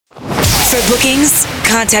For bookings,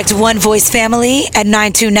 contact One Voice Family at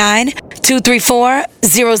 929-234-0014,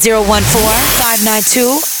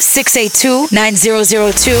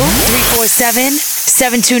 592-682-9002,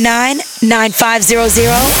 347-729-9500,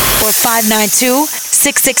 or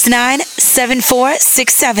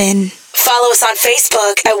 592-669-7467. Follow us on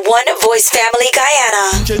Facebook at One Voice Family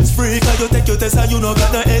Guyana. Just free, cause you take your test and you no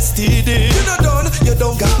got no STD. You no done, you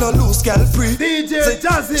don't got no loose gal free. DJ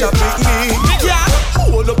Jazzy, yeah.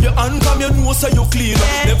 Hold up your hand, come your nose so you clean.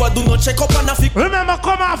 Never do no check up on a fix. Remember,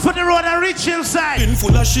 come out for the road and reach inside. In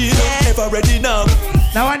full of shit, ever ready now.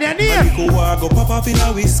 Now when you're near, go pop up in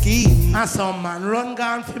a whiskey. And some man run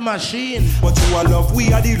gun for machine. But you are love,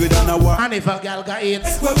 we are deal with an hour. And if a girl got it,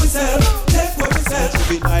 take what we sell, take what we sell.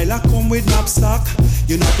 If it I like come with knapsack,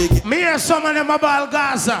 you know take it. Me hear some of them about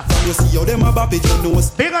Gaza. You see how them about it, you know.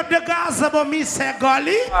 Big up the Gaza, but me say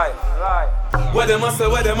golly. Right. What them a say,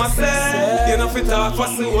 you know fit talk for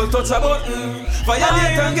the whole touch a button.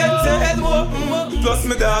 Violate and get your head open. Plus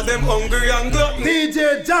me dog them hungry and glutton.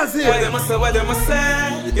 DJ Jazzy. What them a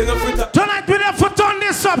say, you know fit talk. Tonight we have to turn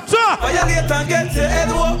this up too. Violate and get your head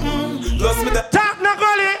open. Plus me dog. Talk no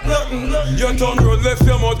golly. Your tongue road left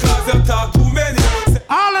your mouth cause you talk too many.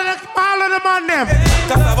 All of them on them.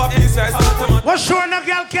 What's sure no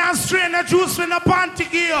girl can't strain the juice when the panty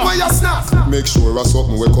gear. Where you snap? Make sure a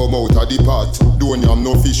something will come out of the pot. Don't yam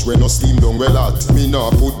no fish when no steam down well hot. Me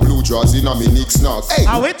nah put blue jaws in a me Nick snack. Hey.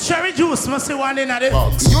 I with cherry juice must see one in a day.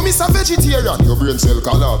 You miss a vegetarian, your brain cell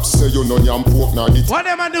collapse. Say you no yam pork nah it. What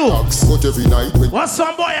them a do? Cut every night when what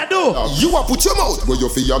some boy a do? You a put your mouth where you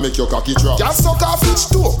feel make your cocky drop. Just suck off each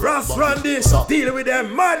toe. Ross run this, deal with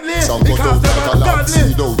them madly. Some cut out like a collapse.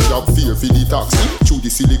 Without job fear for the tax. Through the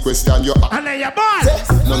silly question you and then your boy.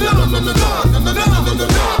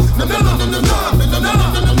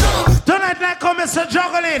 Tonight like come Mr.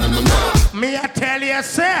 Juggling. Me I tell you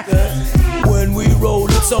sir. When we roll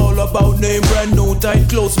it's all about name brand new tight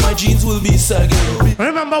clothes. My jeans will be sagging.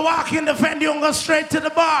 Remember walking the Fendi and go straight to the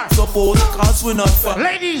bar. Suppose cause we're not fun.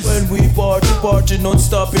 Ladies. When we party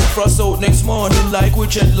non-stop in frost out next morning like we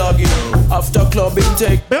jet logging. After clubbing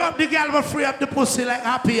take. Big up the girl will free up the pussy like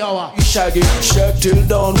happy hour. Shaggy, shag till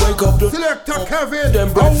dawn, wake up the Selector Kevin.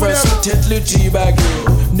 Them breakfast with Tetley tea bag.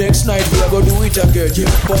 Next night we are gonna do it again. Yeah,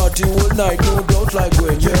 party all night, no doubt like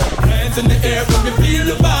when. Yeah, hands in the air from the feel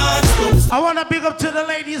the vibes. I wanna big up to the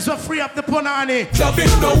ladies who free up the punani. Clubbing,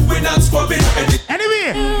 no we're not scrubbing.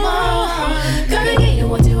 Anyway, gonna get you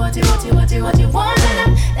what you want, and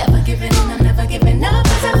I'm never giving in, I'm never giving up.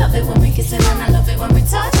 'Cause I love it when we kiss and I love it when we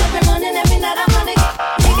touch. Every morning, every night I'm gonna get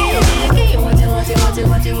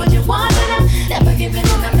you what you want, and I'm never giving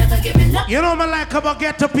in, I'm never giving up. you know me like about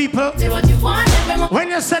ghetto people. Do what you want, every morning. When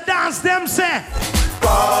you say dance, them say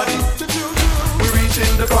Party, we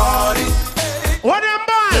reaching the party. what them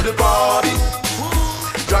boy? The party.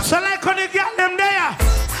 So like when you get them there.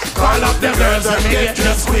 Call up the girls and get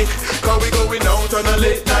dressed quick. Cause we going out on a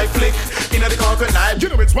late night flick. In the coconut night. You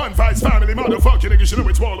know it's One Vice Family, motherfucking niggas. You know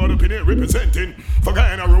it's Wall up in here representing for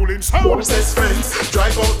Guyana rolling sound. Obsessed friends,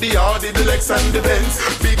 drive out the Audi, the Lex and the Benz.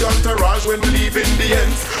 Big entourage when we leave in the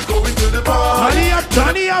ends. Going to the party.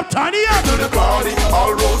 Turn it up. To the party,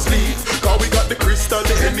 all roads lead. Cause we got the crystal,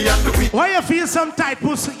 the Emmy and the wheat. Why you feel some tight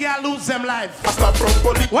pussy girl lose them life? I stop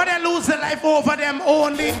properly. Why they lose their life over them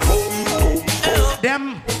only?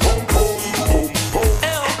 Them.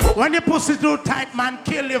 When the pussy too tight, man,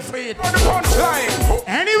 kill your feet.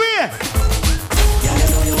 Anyway. You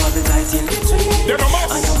know you want the tight in between. They're the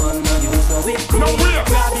most. And your man know you know it. No way.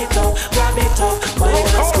 Grab it up. Why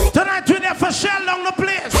not squeeze? Tonight we there for shell down the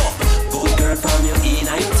place. Good girl from your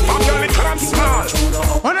E19. I'm gonna come smart.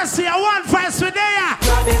 Wanna see a one face with there?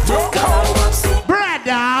 Grab it up. Come on, see.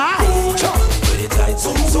 Brother. With it tight,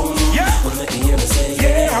 zoom, zoom. Yeah. Wanna make me hear me say,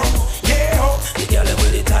 yeah. The girl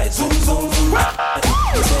with it tight, zoom, zoom.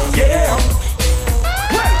 Yeah.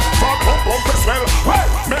 Well, fat pump as well. Well,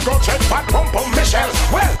 me go check fat pump Michelle.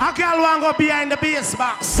 Well, A girl want go behind the bass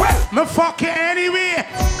box. Well. Me fuck you anyway.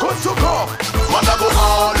 good to go. Man I go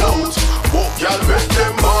all out. Book y'all make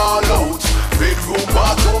them all out. Bedroom,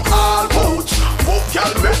 bathroom, all out. Book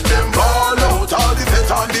y'all make them all out. All the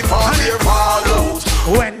set on the party fall out.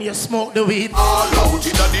 When you smoke the weed. All out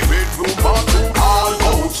in the bedroom, bathroom, all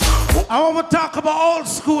out. I want to talk about old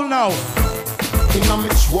school now. In a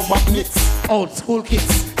mix, robot knits. Old school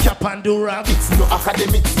kids. Cap and do rag. It's no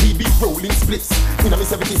academics, BB rolling splits. In a me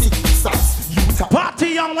 76 stars, Utah. Party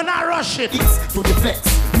young when I rush it. It's to the flex.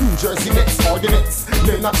 New Jersey Nets, all the Nets.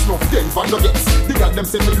 Leonard Snuff, Denver Nuggets. The girl them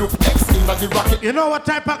say me look X in the rocket. You know what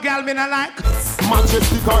type of girl me I like?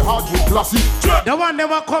 majestic or hard with classy. The one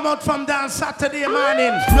never come out from dance Saturday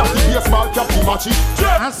morning. Nasty a small cap the matchy.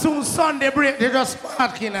 And soon Sunday break, they just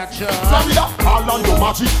park in a church. Florida, Orlando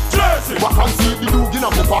matchy. Jersey, what can see the looking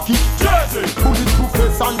of the pocket. Jersey, bulletproof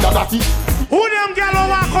face and daddy. Who them girl who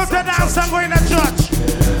walk out to dance and go in a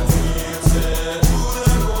church?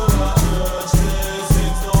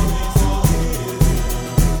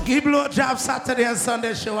 Give blow job Saturday and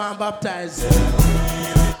Sunday, she want baptized.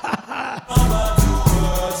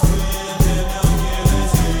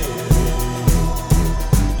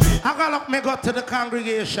 I got me go to the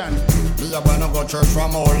congregation. Me a wanna go church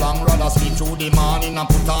from how long. Rather sleep through the morning and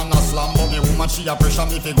put on a slam. But me woman she a pressure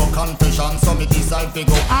me fi go confession. So me decide fi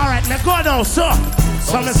go. Alright, now go now, sir.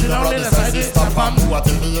 So me sit down in the side. Sister Pam who a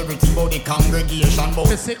tell me everything about the congregation. But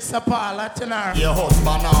the six of Paul at tonight. Your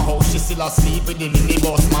husband and how she still asleep with the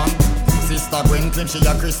minibus man. Sister Gwen claim she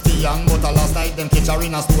a Christian, but a last night them catch her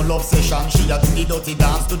in a stone love session. She a do the dirty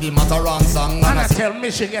dance to the Mataran song. And I tell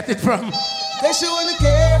me she get it from. They she wanna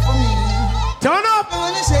care for me. Turn up. She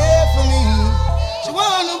wanna share for me. She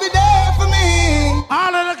wanna be there for me.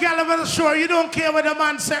 All of the girls on the shore, you don't care what the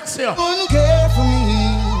man sex you. She wanna care for me.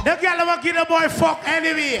 The girl will give the boy fuck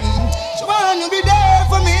anyway. She wanna be there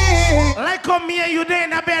for me. Like come here, you there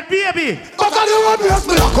in a bed, baby. But I don't want to ask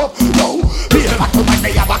me lock up, no. Be a back to my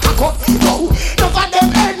day, a back up, no. No for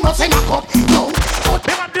them head must knock up, no.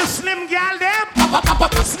 They got the slim girl there.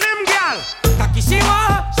 Slim girl.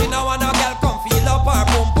 Takishiwa, she no want no girl come feel up her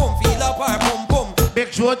pum pum, feel up her pum pum.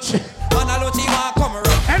 Big George. Manalochi want come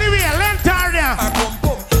around. Anyway, length her there. Her pum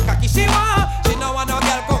pum. Takishiwa, she no want no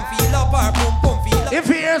girl come feel up her pum pum, feel up. If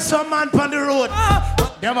you hear some man on the road,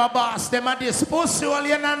 them a boss, them a dispose you all,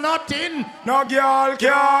 you know nothing. No girl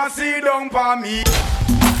can't see down for me.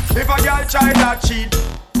 If a girl try that cheat,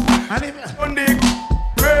 And if, on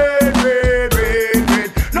the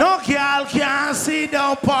red. no girl can see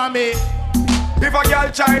down for me. If a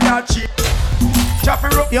girl try that cheat,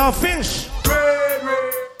 Chaffee rope, Yo, Finch, red.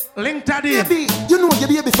 link to this. Baby, you know your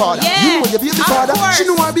baby father. Yeah, You know your baby of father. course. She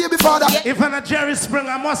know her baby father. Yeah. If I'm a Jerry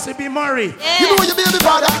Springer, must be Murray. You know your baby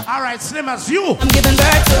father. All right, slim as you. I'm giving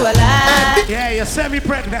birth to a lie. Yeah, you're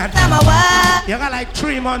semi-pregnant. I'm a wife. You got like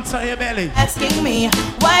 3 months on your belly. Asking me,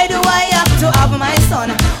 why do I have to have my son?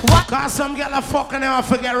 What? Cause some girl are fucking them and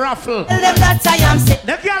forget raffle. Tell them that I am sick.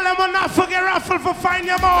 The girl them will not forget raffle for find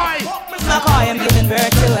your boy. McCoy, I'm giving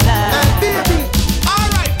birth to a lie. Baby.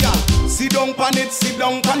 Alright, girl. Sit down on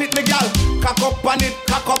it, me girl. Cock up on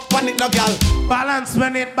it, no girl. Balance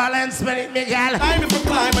when it, me girl. Time if you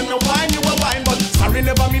climb and no wine, you a wine. But sorry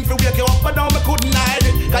never mean to wake you up, but now me couldn't hide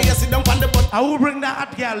it. Cause you sit down on the butt, I will bring that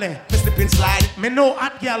hot girl there. me slip and slide. Me know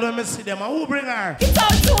hot girl when me see them. I will bring her. It's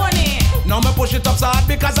all Tony. Now me push it up so hard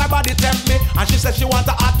because her body tempt me. And she said she want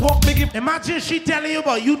a hot walk, me give. Imagine she telling you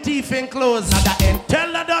about you teeth and clothes.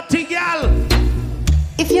 Tell the dirty girl.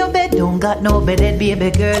 If your bed don't got no bedded,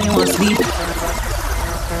 baby girl, you want sleep.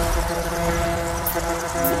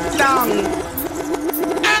 Down.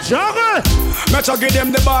 Juggle. Me to give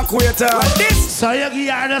them the back waiter. So you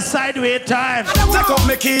give her the sideway time. Take up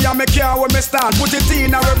me key and me car when me start. Put it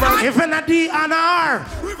in a reverse. If in a D and a R.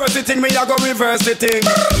 Reverse the thing, me a go reverse the thing.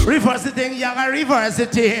 Reverse the thing, you gotta reverse the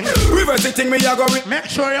thing. Reverse the thing, me a go Make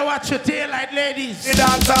sure you watch your tail like ladies. the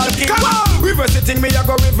dance all king. Come on. Reverse the thing, me a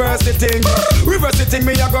go reverse the thing. Reverse the thing,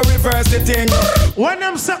 me a go reverse the thing. When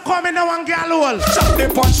them say come in the one girl hole. Chop the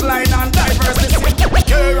punchline and diverse the thing.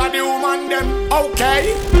 Care of the woman them,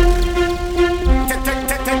 okay.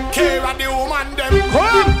 Take care of the woman them.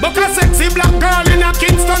 Come. Book a sexy black girl in a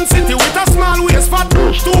Kingston city with a small waist fat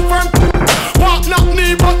push too firm. Walk not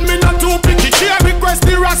me but me not too picky. She a request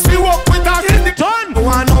the rest we walk with her. Done.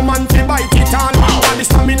 Want no man to bite it on. And the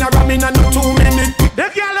stamina ramming and no 2 minutes. The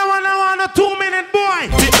girl that want a 2-minute boy.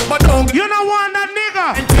 But don't You don't want that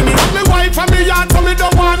nigga. me wife and me yard so me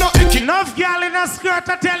don't want no icky. Enough girl in a skirt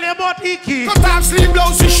to tell you about icky. Cut off sleeve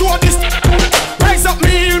blouse, she show this. Rise up me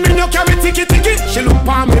heel, me no carry ticky. She look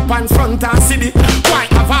on me pants front and city. White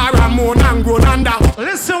have her a moan and grown under.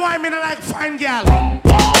 Listen why me not like fine girl.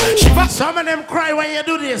 Some of them cry when you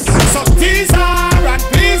do this. So tease her and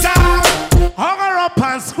please her. Hug her up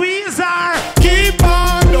and squeeze her. Keep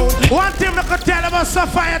on, don't One thing I could tell about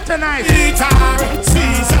Sophia tonight. eat her.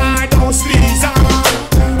 Squeeze her, don't squeeze her.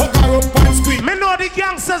 Hook her up and squeeze Me know the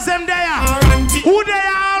gangsters them there. her and tea. Who they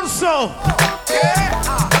are also?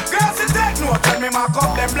 Girls, you take note. Tell me mark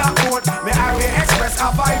up them black coat. Me Harry Express,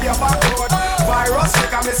 I vibe your back road. Virus,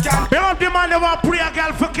 take a me scan. They want the man they want pray a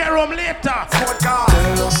girl for care home later. Code car.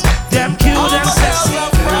 Them cute and sexy.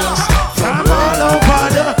 From all over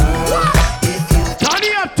the. Turn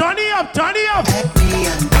it up, turn it up, turn it up. Me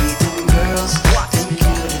and me, them girls, them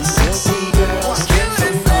cute and sexy girls.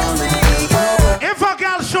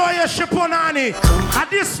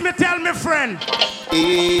 man.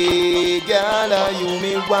 Hey, girl, you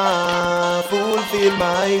me want fulfill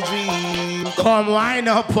my dream. Come wind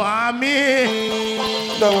up on me.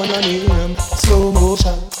 Now on your name, slow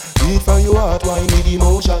motion. Beat from your heart, wine with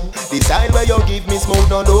emotion. Decide where you give me smoke,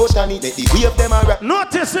 no lotion. It make the wave them a rap.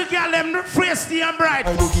 Notice the girl them frosty and bright.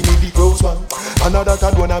 And you give me the close one. Another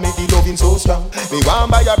can wanna make the loving so strong. Me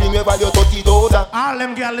want buy a ring where you 30,000. All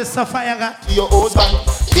them girls is so fire got. Your husband,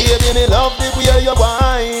 baby, me love the way you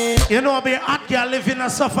wine. You know, be a hot girl living in a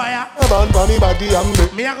fire. Come on, me body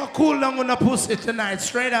and me I go cool down on the pussy tonight,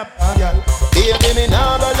 straight up. Baby, me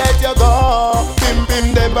never let you go. Pim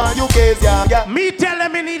pim them by you case, yeah. Me tell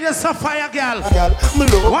them me need a sapphire girl.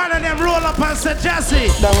 One of them roll up and say Jazzy.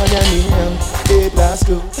 That one you need, 8 plus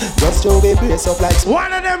 2. Just show me brace up like so.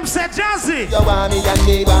 One of them say Jazzy. You want me and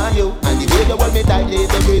me want you. And the way you hold me tight, leave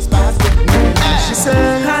the brace past me. She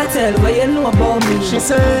said, Cartel, what you know about me? She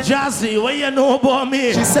said, Jazzy, what you know about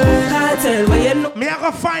me? She said, Cartel, what you know? Me I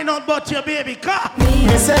go find out about your baby car.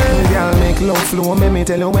 Me say, girl, make love flow. Let me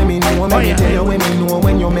tell you when me know. Let me tell you when me know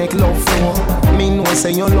when you make love flow. Me know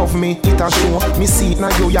say you love me, it a show. Me see it now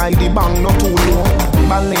you hide the bang not too low.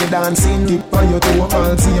 Ballet dancing, dip on your toe.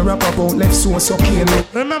 I'll see you wrap up out left so cane.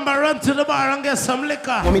 Remember, run to the bar and get some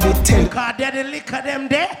liquor. Me did tell. Cause there the liquor them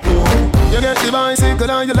there. You get the bicycle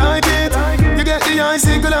and you like it. You get the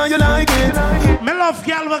icicle and you like it. Me love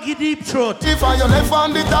girl who give deep throat. If I your left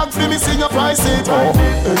on the tag for me, see you price it.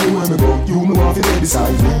 Anywhere me go, you me want to be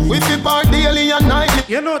beside me. We fit part daily and nightly.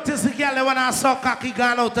 You notice the girl that wanna suck cocky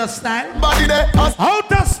gone out of style? Body there,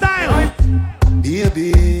 out of style.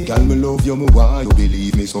 Baby, girl me love you, me want you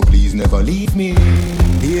believe me, so please never leave me.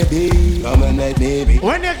 Baby, I'm a night baby.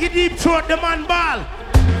 When you give deep throat, the man ball.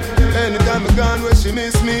 Anytime I gone where she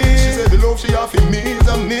miss me, she said the love she offer me is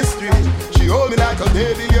a mystery. She hold me like a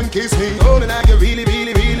baby and kiss me. Hold me like you really,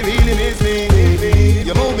 really, really, really miss me. Baby,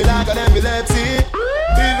 you move me like an epilepsy.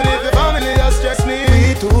 Even if your family just stress me,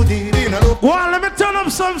 we too deep in a look. Well, let me turn up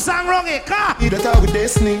some song wrong here, car. That's how with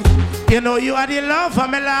destiny. You know you are the love of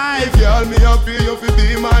my life. If you all me happy, you feel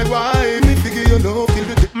be my wife. Me figure you love till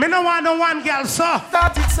the day. Me no want no one girl, so.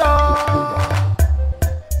 That it's all.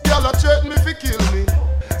 Girl a threaten me fi kill me.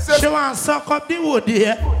 She want suck up the wood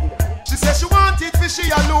here. She said she want it for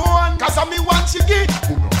she alone. Cause of me want she get.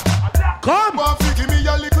 Come. Want to give me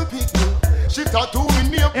a little picture. She tattoo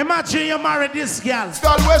me name. Imagine you marry this girl.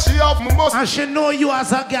 Girl where she have me must. And she know you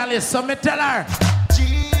as a girl, so me tell her.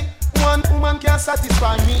 Gee, one woman can't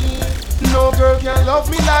satisfy me. No girl can love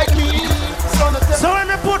me like me. So when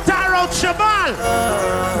me put her out, Shabal.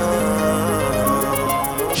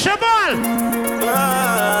 Shabal.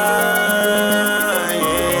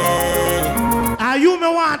 You me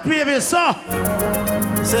want, baby, so.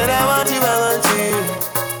 Said I want you.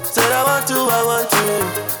 Said I want you.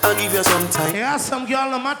 I'll give you some time. Yeah, some girl,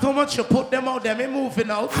 no matter how much you put them out, they me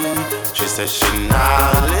moving out. She said she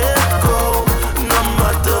not let go. No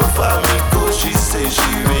matter for me go. She said she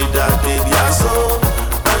read that baby I saw.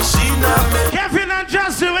 And she not make Kevin and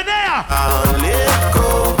Jazzy were there. I'll let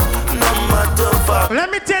go. Let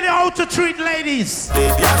me tell you how to treat ladies.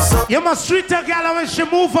 You must treat a girl when she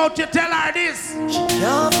move out, you tell her this. She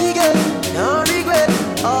can't forget, can't regret.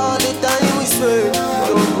 All the time we swear.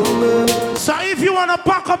 So if you wanna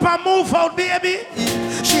pack up and move out, baby,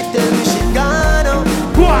 she tell me she gone.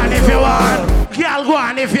 Go on if you want. Girl, go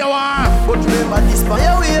on if you want. But remember this by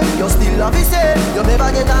your way. You still love me, say. You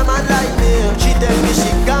never get a man like me. She tell me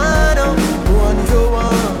she gone. Go on if you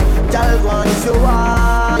want. Girl, go on if you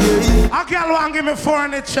want. A girl want give me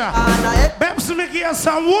furniture. Babes, me give you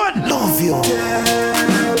some wood. Love you.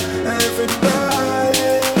 Tell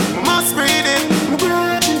everybody. Must read it. My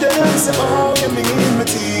gratitude. Say, oh, you mean my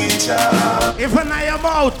teacher. If I know your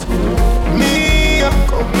mouth. Me,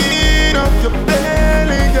 come in up your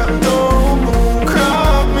belly. You don't move.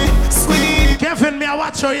 Crop me, sweet. Kevin, me I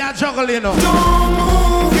watch how you juggle, you know. Don't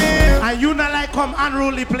move it. And you not like come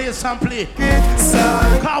unruly place and play.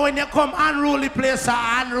 Cause when you come unruly place,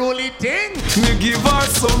 an unruly thing. Me give her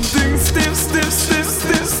something stiff.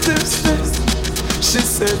 She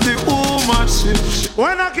said the woman she.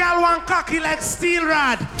 When a girl want cocky like steel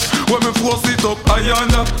rod. When me force it up,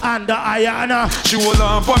 Ayana. Under Ayana. She hold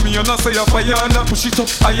on for me and I say Ayana. Push it up,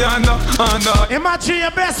 Ayana. And imagine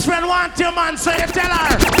your best friend want your man, so you tell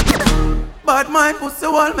her. Bad mind pussy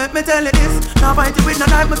wall, make me tell you this. Now fight it with no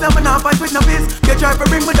knife, myself and now fight with no fist. You try to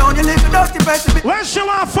bring me down, you live without the best. When she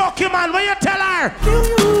want fuck you, man, when you tell her?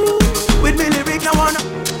 With me lyric, I wanna.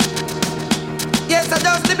 Yes, I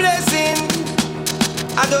just the blessing.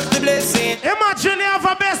 I just the blessing. Imagine you have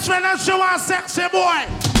a best friend and she want sexy boy.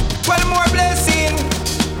 Well, more blessing.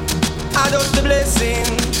 I just the blessing.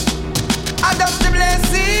 I just the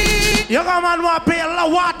blessing. You got man want to pay a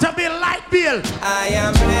water bill, light bill. I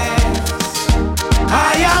am blessed.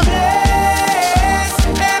 I am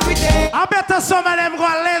blessed every day. I bet some of them go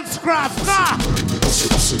lens craft.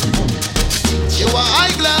 You are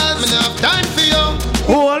high glass, me not have time for you.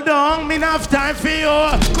 Hold on, me not have time for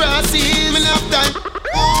you. Grassy, me not have time.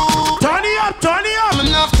 Turn it up, turn it up. Me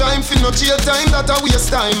not have time for no jail time, that a waste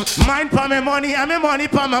time. Mind for me money, and me money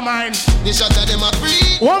for my mind. The shot of them are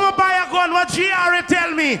free. When I buy a gun, what GR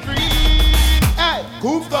tell me? Hey,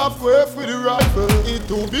 goofed off way for the rifle. It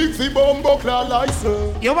too big for bumbo clad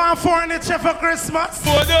license. You want furniture for Christmas?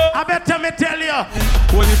 I better me tell you.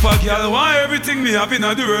 What if a girl want everything me have in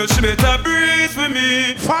the world? She better breathe for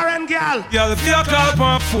me. Foreign girl. Girl, if you call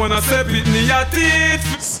for phone and say it in your teeth.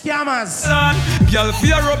 Scammers. Girl, if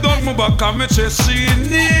you rub down my back and my chest, she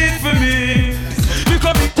need for me.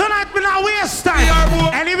 Tonight me not waste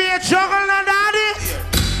time. Anyway, juggle na daddy.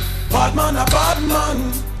 Bad man a bad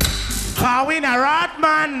man. Cause we na rat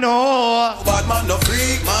man, no. Bad man no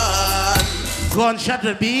freak man. Gunshot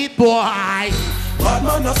the beat, boy. Bad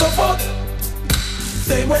man no support.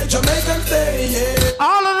 Same way Jamaican say, yeah.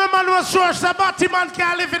 All of the man was sure Sabati man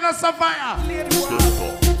can't live in a sapphire.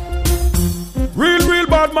 Real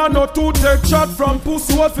bad man no to take shot from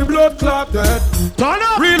pussy what fi blood clotted. Turn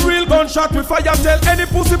up. Real gunshot with fire tell any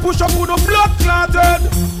pussy push up with no blood clotted.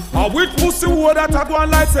 And with pussy who that a go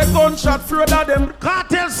on like say gunshot further them.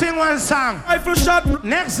 Cartel sing one song. Rifle shot.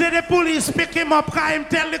 Next day the police pick him up, cause him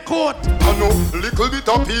tell the court. I know little bit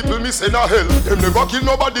of people me say na hell. Them never kill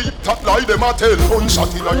nobody, that lie them a tell.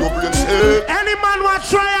 Gunshot in a your brain say. Any man want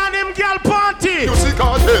try on him girl party. You see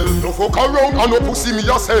cartel, no fuck around and no pussy me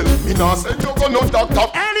a sell. Me nah say you go no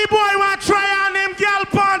doctor. Any boy want try on him girl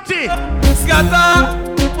party.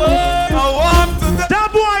 Scatter. I want to that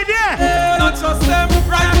boy there. Not just them,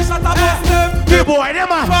 right? Shut up, them. The boy,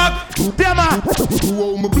 them a.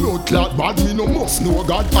 Oh, my blood clot bad, me no must know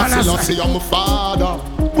God. I say I'm a father.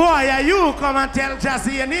 Boy, are you come and tell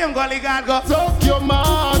Jazzy your name, Gully God go. Suck your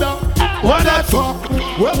mother. What that fuck?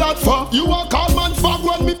 What that fuck? You a call man fuck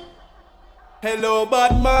when me. Hello,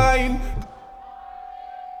 bad mind.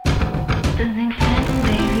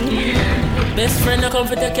 Best friend, I come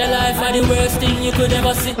for take your life, are the worst thing you could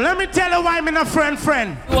ever see. Let me tell you why I'm a friend.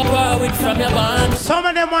 You are with from your band. Some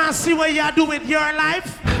of them want to see what you do with your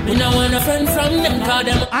life. Me no want a friend from them, cause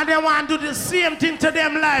them. And they want to do the same thing to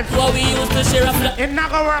them life. What we used to share a flat. It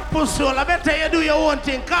not gonna work, pussy. I better you do your own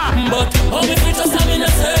thing, car. But how me fit just having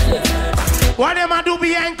a certain. What them a do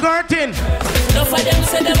behind curtain? No for them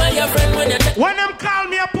say them are your friend when them call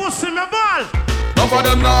me a pussy, me ball. None of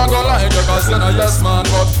them not go like you cause you're not yes man.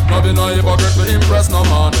 But no be no hypocrite to impress no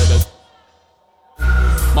man.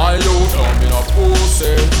 My youth don't be no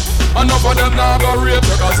pussy. And none of them not go rape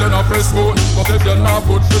you cause you're not press good. But if you're not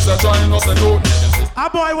good, please join us and do. A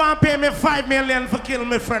boy want pay me 5 million for kill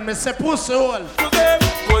my friend. Me say pussy hole.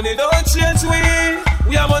 Money don't change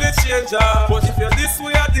we are money changer. But if you're this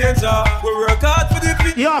way a danger, we work hard for the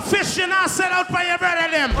people. You're fishing and sell out for your brother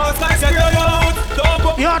them.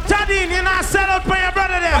 You're Tadine, you not sell out for your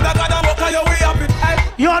brother them.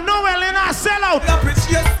 You're Noel, you not sell out.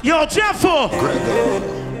 You're Jeffo.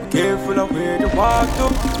 Careful of where you walk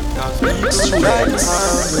to.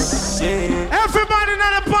 Everybody in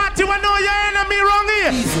the party will know your enemy wrong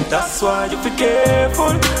here. That's why you be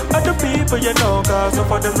careful of the people you know, cause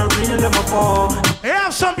some of them not real them a fall. You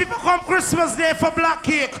have some people come Christmas Day for black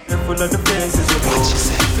cake. Careful of the faces you watch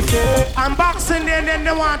yourself, be careful. And Boxing Day, then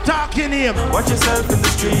they want talking him. Watch yourself in the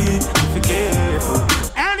street, be careful.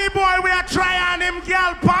 Any boy we are try on him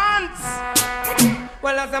girl pants.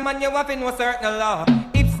 Well, as a man you have to know certain law.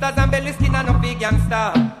 Hipsters and belly skin and no big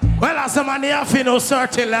gangster. Well, as a man you have to know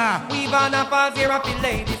certain law. We've on a pause here of the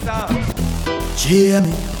ladies up.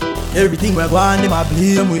 Jamie, everything we're going, them I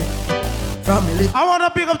blame with. Family. I want to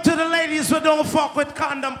big up to the ladies who don't fuck with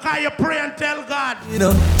condom. Cause you pray and tell God. You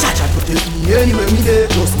know, Chacha protect me anywhere me day.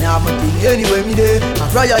 Trust me, I'm a thing anywhere me day. I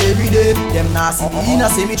prayer every day. Them nasty in a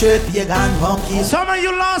cemetery, pagan monkey. Some of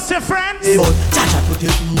you lost your friends. But Chacha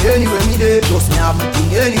protect me anywhere me day. Trust me, I'm a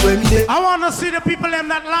thing anywhere me day. I want to see the people them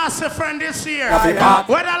that lost a friend this year.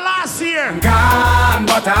 Whether last year. Gone,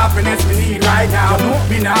 but happiness we need right now. No,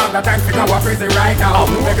 me now the time to go a prison right now.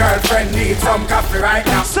 My girlfriend needs some coffee right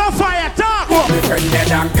now. So fire talk. My friend dead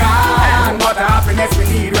and gone, but happiness we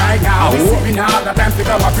need right now. Me now the time to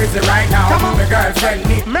go a prison right now. My girlfriend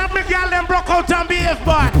needs. Make me girl them broke out and behave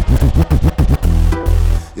bad.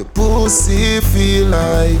 Your pussy feel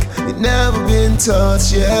like it never been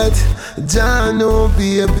touched yet. Don't know,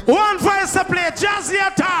 baby. One voice to play, Jazzy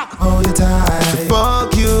talk. All the time. The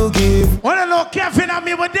fuck you give. Wanna know Kevin and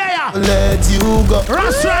me were there. let you go.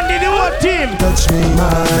 Ross Randy, the whole team. Touch me,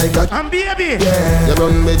 my God. And baby. Yeah. You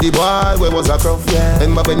run me the boy, where was I from? Yeah.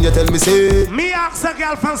 Remember when you tell me say. Me ask a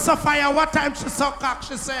girl from Sophia what time she suck cock,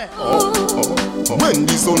 she say. When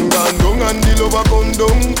the sun gone down and the lover come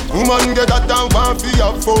down, woman get that down for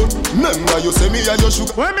your phone. Remember you say me and your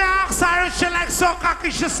sugar. When me ask her if she like suck cock,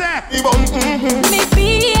 she say. Me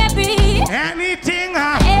baby. Anything,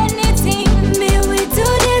 anything. Me we do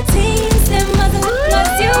the things them must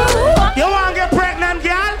you. You want to get pregnant,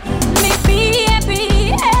 girl? Me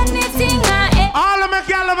baby. Anything. All of my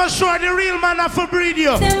girl ever sure the real man have to breed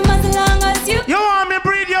you. Them as long as you. You want me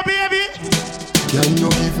breed your baby? Can you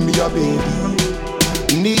give me a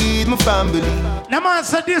baby? Need my family. The man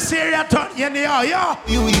said this year you turn,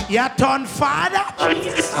 you turn father.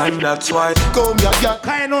 And that's why come here, girl.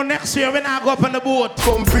 Cause you know next year when I go up on the boat,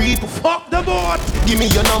 come free. Fuck the boat. Give me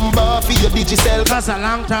your number for your digital. Cause a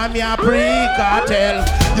long time you pre-cartel.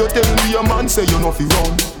 You tell me your man say you know fi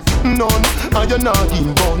run. None, and you're not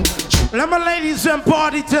in bun. Let my ladies and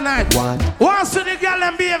party tonight. Once to the girl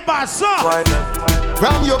and be a boss, so.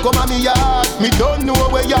 From you come at me yard, me don't know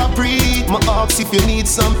where you breathe. My ask if you need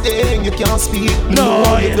something, you can't speak.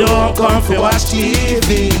 No, you don't come for watch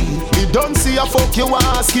TV. You don't see a fuck you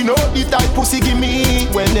ask, you know the type pussy give me.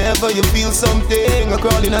 Whenever you feel something, a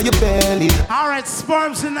crawling on your belly. Alright,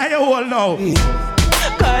 sperms in your hole now.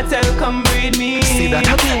 Cartel come breed me. See that?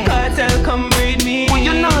 Cartel come breed me. Well,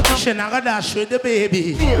 you know she not gonna dash with the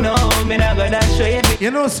baby. No, me not gonna dash with you.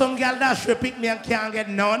 You know some girl dash with pick me and can't get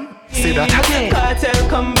none. See that? Cartel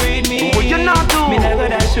come breed me. Well, you not do. Me not gonna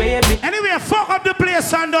dash with you. Anyway, fuck up the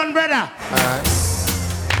place and done, brother.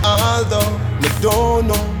 Although me don't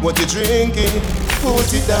know what you're drinking,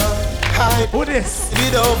 put it down. Who this?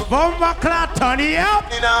 It over. Bomba clot, turn it up.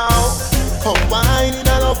 Now, for wine in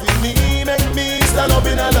love with me, make me stand up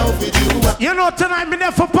in love with you. You know tonight me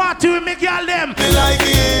there for party with me girl them. Me like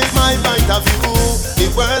it, my point of view. The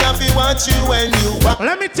world of you want you when you walk.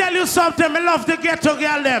 Let me tell you something, me love the ghetto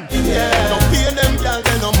girl them. Yeah, don't pay them girl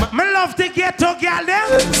them no. Me love the ghetto girl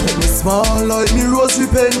them. Small like me rosary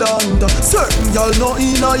pendant. Certain girl no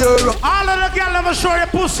in a Europe. All of the girl ever show your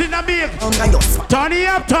pussy in a big. Turn it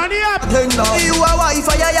up, turn it up. You a wife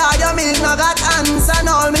for your yard, your milk no got hands. And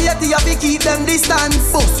all me yet you have to keep them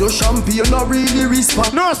distance. Bust your champagne no really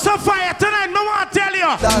respond. No, Sophia, tonight me want to tell you.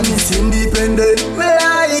 Dance independent, me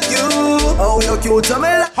like you. Oh, you cute, me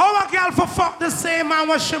like. How a girl for fuck the same man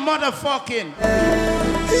when she motherfucking?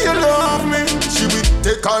 You love me. She will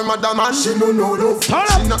take her madam and she no love. She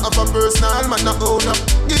not have a personal man no own up.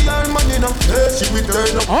 Give her money now, she will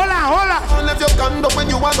turn up. Hold on. All of your conduct when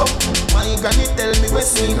you walk up. Why you gonna tell me we're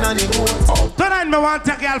seeing on the road? Tonight me want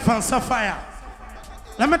a girl from Sophia.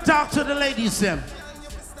 Let me talk to the ladies then.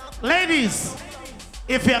 Ladies,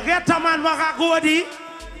 if you get a man with a goodie,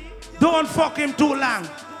 don't fuck him too long.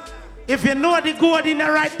 If you know the goodie in the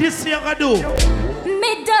right, this you gonna do.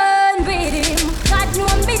 Me done with him. God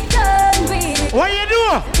know me done with him. What you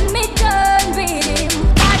do? Me done with him.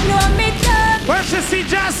 God know me done. Where she see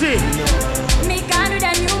Jassy? Me gone with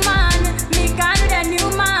a new man. Me gone with a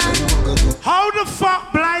new man. How the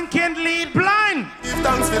fuck blind can lead blind? Give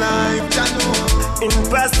thanks for life, Janu.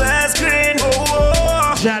 Impress the screen.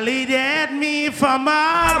 Jolly dead me from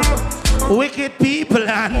all wicked people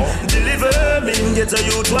and deliver me, get a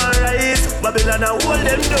youth one rise. Babylon a hold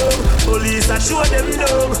them down. Police a show them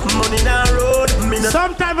down. Money in a road.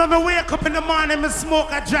 Sometimes when I wake up in the morning, I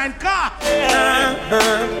smoke a giant car.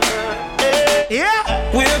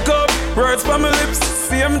 Yeah. Wake up, words from my lips.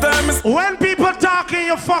 Same time. When people talking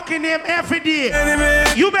your fucking name every day,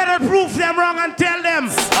 Enemy. You better prove them wrong and tell them.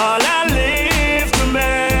 All I live to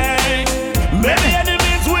make. Maybe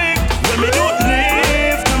enemies weak. When me don't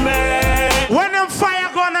live to make. When them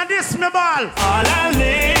fire gun and this me ball. All I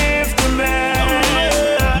live to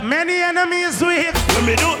make. Many enemies weak. When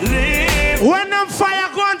me don't live. When them fire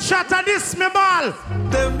gun shot and this me ball.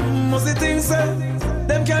 Them must the things say.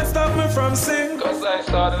 Them can't stop me from sing. Cause I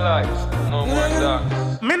saw the lights. No more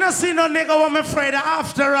dark. Me no see no nigga what me afraid of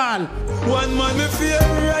after all. One man me fear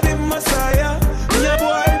and the Messiah. Me a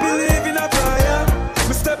boy believe in a prayer.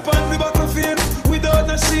 Me step on the battlefield without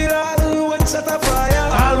no shield. One shot of fire.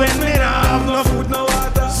 All when me no have no food, no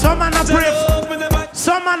water. Some man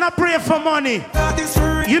a pray for money.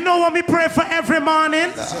 You know what me pray for every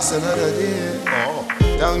morning? Just another day. Oh.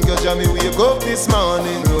 Thank you, Jamie, wake up this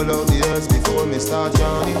morning. Roll out the earth before me start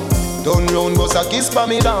yawning. Don't round bust a kiss for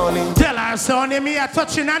me, darling. Tell her, son, me a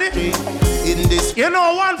touching on it. In this, you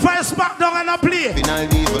know, one first back down and a play.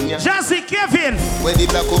 Jazzy Kevin. Where the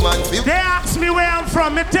black woman feel. They ask me where I'm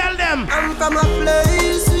from. Me tell them. I'm from a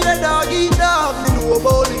place where dog eat dog. Me know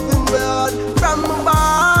about living world. From my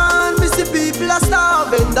barn, me a star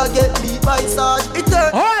vendor get beat by Sarge. It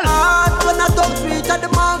turns hard when I don't reach at the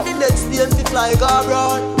mountain. Next day to fly go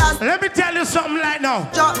abroad. Let me tell you something right now.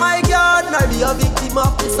 Drop my guard, now be a victim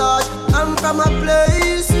of the Sarge. I'm from a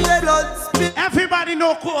place where blood spit. Everybody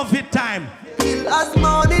know COVID time. Kill as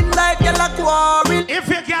morning like yellow quarry. If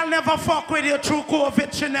your girl never fuck with you through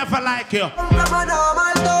COVID, she never like you. I'm from a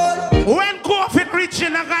normal town. When COVID reach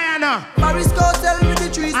in a Guyana, Paris go tell me the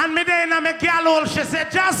trees. and me there in a me girl hole, she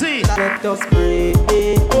said, Jazzy, Let us pray,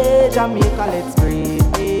 Jamaica, let's pray,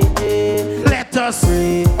 let us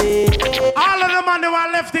pray. All of the man who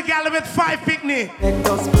are left the girl with 5 picnic. let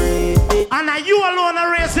us pray. And are you alone to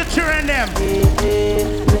raise the children them?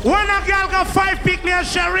 When a girl got 5 picnic,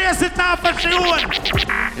 she raise it off of she own.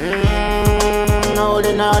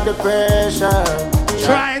 Holding out the pressure.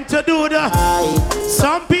 Trying to do the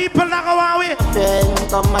some people that go on with. Then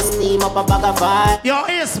come and steam up a bag of fire. Yo,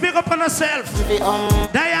 Ace, big up on yourself.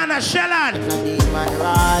 Diana Shellan.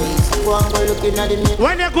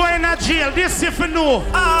 When you go in a jail, this if you know.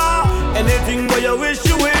 Anything where you wish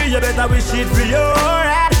you will, you better wish it for your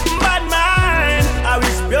bad mind. I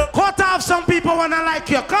wish you. Cut off some people wanna like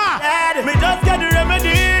your car. Me just get the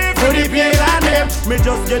remedy for the pain and them. Me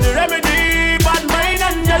just get the remedy, bad mind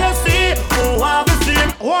and jealousy. Oh, have a same.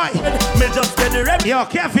 Why? Me just get the remedy. Yo,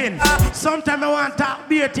 Kevin, sometimes I want to talk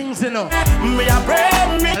beer things, you know. Me a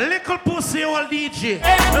brain, me. Little pussy old DJ.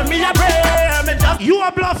 Me a brain, me just. You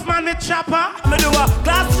a bluff man with chopper? Me do a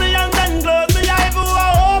class me and then close me eye. Go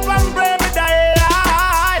hope and pray me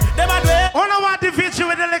die. Them a do. Oh, no, what the feature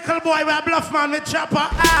with the little boy with a bluff man with chopper?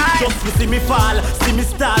 Just me see me fall, see me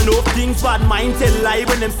stand up. Things bad mind tell lie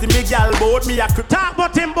when them see me gal bout me a talk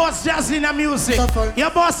about him boss jazz in the music.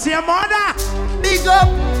 Your boss your mother. Big up,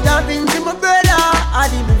 jumping to my brother. I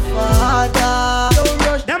did my father. Don't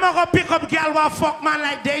rush. Them a go pick up girl who fuck man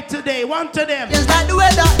like day to day. One to them. Just like the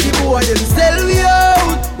weather, the boy them sell we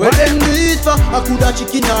out. When them do it for a coulda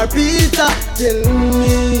chicken or pizza. Tell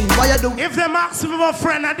me why you do. If them ask me about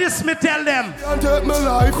friend, and this me tell them. Can't take my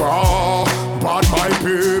life. But my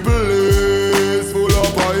people is full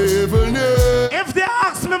of evilness. If they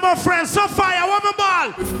ask me about friends, so fire, what me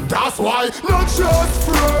ball? That's why not just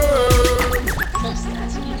friends.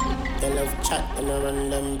 They love chat and run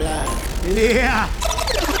them black. Yeah.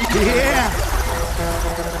 Yeah.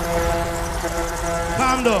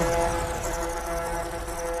 Calm down.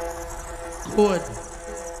 Good.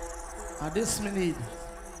 Now this me need.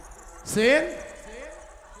 See?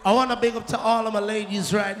 I want to big up to all of my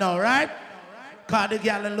ladies right now, right? Cause the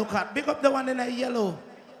girl and look at. Big up the one in the yellow.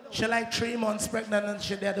 She like 3 months pregnant and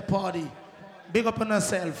she there at the party. Big up on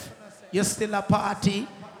herself. You still a party.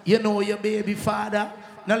 You know your baby father.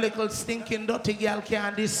 No little stinking dirty girl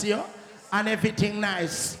can diss you. And everything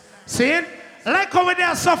nice. See? Like how we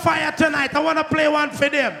there so fire tonight. I want to play one for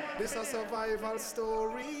them. This a survival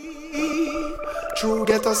story. True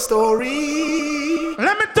ghetto story.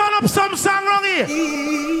 Let me turn up some song wrong here.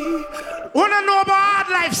 Wanna know about hard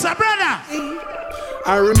life, sir, brother?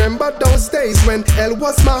 I remember those days when hell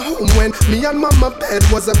was my home. When me and mama bed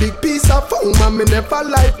was a big piece of foam. And me never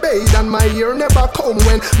like bathe and my ear never come.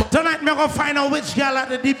 When tonight me go find out which girl at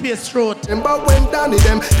the deepest throat. Remember when Danny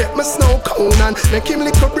them take my snow cone and make him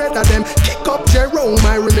lick a bread of them kick up Jerome.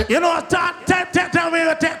 I remember. You know, take time, we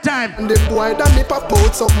will take time. And the boy Danny pop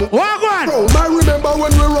out something. What one? I remember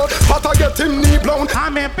when we run, but I get him knee blown.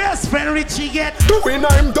 I'm my best friend Richie get. Doing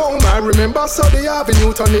I'm down. I remember Sunday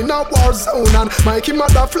Avenue turn in a war zone and Mikey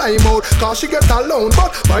mother fly out cause she get alone.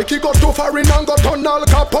 But Mikey got too far in and got on Al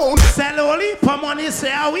Capone. Sell only for money,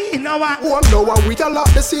 say are we know what? One know we a lot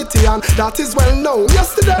the city and that is well known.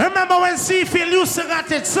 Yesterday. Remember when Seafield used to got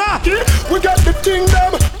it, sir? We got the thing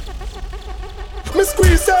them. Me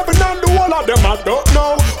squeeze 7 and the whole of them I don't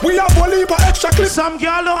know. We have one heap of extra clips. Some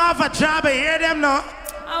girl don't have a job, I hear them now.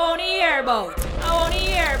 I wanna hear about.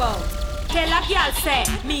 Tell a girl say,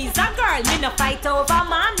 me's a girl, me no fight over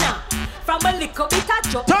man. From a little bit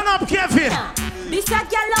of joke. Turn up, Kevin. This a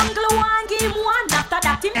girl angle one game one. After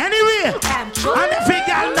that him anyway. And if a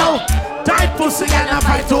girl know, tight pussy girl no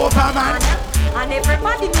fight over man. And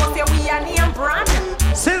everybody knows that we are name brand.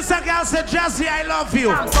 Since a girl said, Jazzy, I love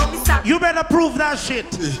you, you better prove that shit.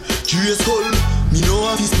 Curious call, me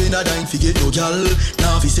know if he spend a dime fi get no gal.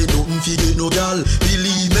 Now if he say nothing fi get no gal.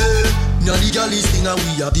 Believe me, now the gal is thing and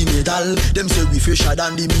we have the medal. Them say we fresher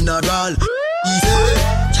than the mineral. Easy,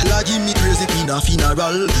 gal a give me crazy in a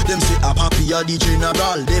funeral. Them say a papi a the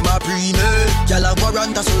general. Them a pre me, gal a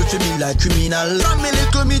warrant a search me like criminal. From me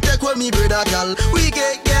little me take with me brother gal. We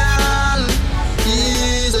get gal.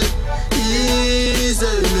 Easy,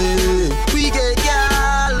 we get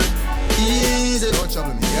gal. Easy, don't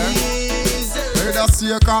trouble me, yeah? Heard a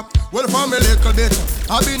seeker, Well, from a little bit,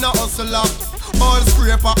 I been a hustler. All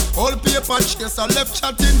scraper, all paper chaser, left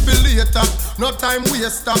chatting for later. No time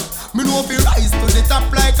waster. Me know fi rise to the top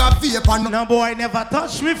like a vapor. No boy never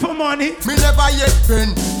touch me for money. Me never yet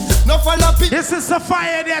been. No follow pick. This is a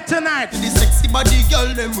fire there tonight. The sexy body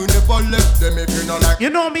girl, them we never left them if you know like. You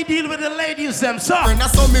know me deal with the ladies them, so. And a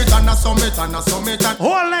summit and a summit and a summit and.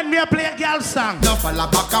 Hold let me play a girl song. No follow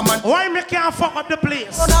back a man. Why me can't fuck up the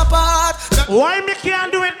place? Why me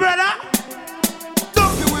can't do it, brother?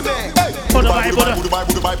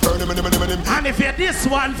 And if you're this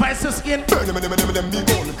one, vice the skin.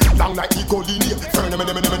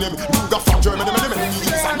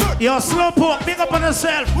 Yo, slow poke, big up on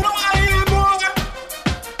yourself.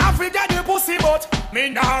 I forget the pussy, but me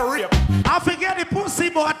nah rape. I forget the pussy,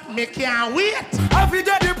 but me can't wait. I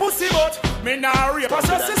forget the pussy, but me nah rape. Cause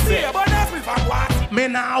just to see, but that's me for what? Me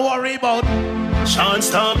nah worry about. Chance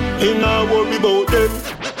stop, he nah worry about them.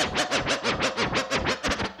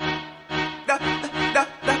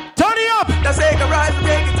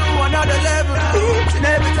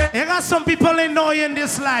 You got some people in know you in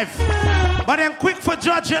this life, but them quick for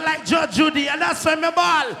judge you like Judge Judy, and that's why me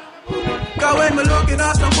ball. Cause when me looking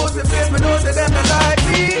at some pussy face, me know say them not like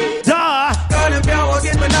me. Duh. Cause them can't walk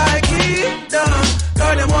in my Nike. Duh.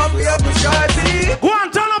 Cause them walk me up with Shorty. Go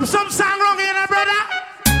on, turn up some song wrong here, brother.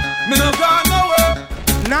 Me no gone nowhere.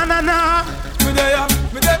 Nah. Me there.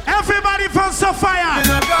 Everybody from Sophia. Me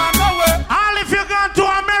no gone nowhere. All if you gone to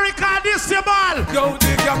America, this your ball. Yo,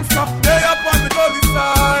 the gangsta, they up on the gully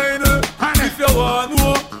side. If you want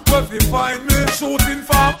more, what you find me shooting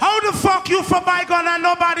for? How the fuck you for bygone and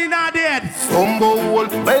nobody not dead?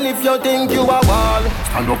 Well, if you think you are wall,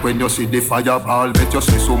 stand up when you see the fireball. Bet you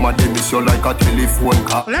see somebody miss you like a telephone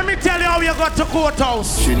call. Let me tell you how you got to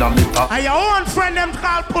courthouse. She na me ta. And your own friend them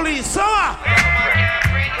call police, so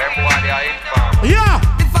Everybody are informed. yeah.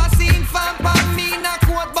 If I see informed by me, not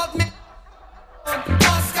quote but me.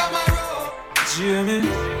 Jimmy.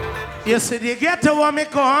 You see the ghetto where me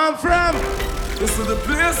come from. This is the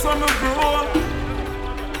place where me grow.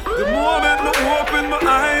 The moment me open my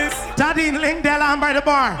eyes. Daddy in Lingdale by the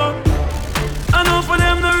bar. I know for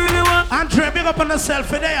them they really want. Andre, big up on yourself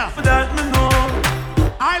for there. For that me know.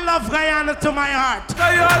 I love Guyana to my heart.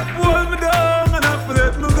 Guyana pull me down and I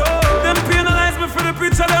let me go. Them penalize me for the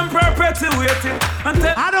picture, them perpetuating.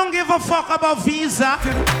 I don't give a fuck about visa.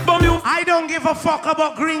 I don't give a fuck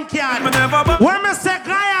about green card. When me say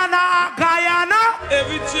Guyana,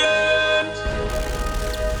 every change.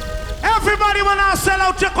 Everybody wanna sell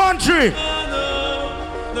out your country.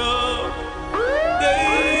 No.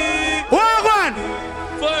 They what one?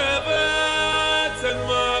 Forever.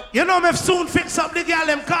 You know me soon fix up the girl,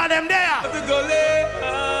 them call them there.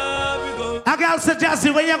 A girl say,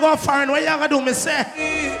 Jazzy, when you go foreign, what you gonna do, me say?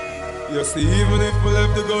 You see, even if we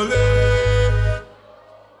left the gully,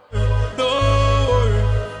 don't worry,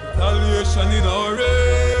 retaliation in our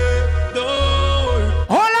way. Don't worry,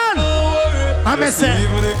 hold on. Don't worry. I'm say,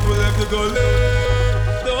 even if we left the gully,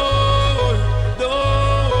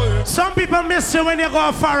 don't worry. Some people miss you when you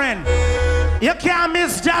go foreign. You can't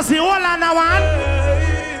miss Jazzy. Hold on now, one.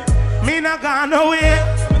 Me not gone away.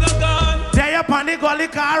 Day up on the gully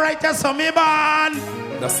car right there, so me born.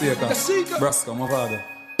 That's the Braska, my father.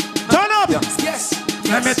 Turn up. Yes.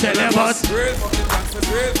 Let me tell you about real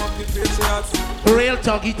fucking patriots. Real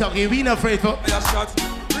tuggy, we not afraid for.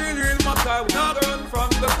 Real matter, we not run from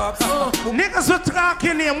the cops. Niggas were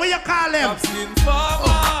talking him, what you call them?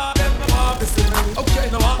 Okay.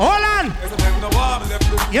 Hold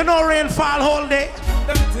on. You know rainfall whole day.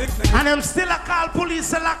 And them still a call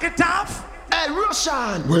police and lock it off. Hey,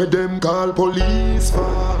 Russian. Where them call police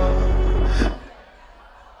for?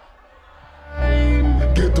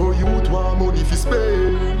 Get to youth want money for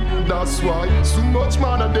spend. That's why so much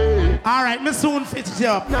man a day. Alright, me soon fix you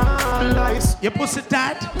up. Nah, lies. You pussy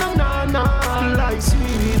tight? Nah, lies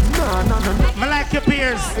sweet. Nah. Me like your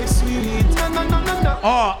peers. Sweet. Nah.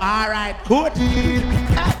 Oh, alright, good.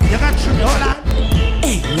 You got three, hold on.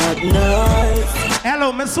 Not nice.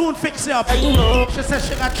 Hello, me soon fix you up. She said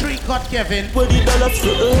she got 3 cut, Kevin. What the dollars to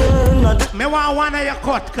earn? Me want one of your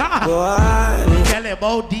cut, car. Tell you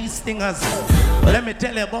about these stingers. Let me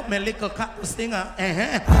tell you about my little cat stinger.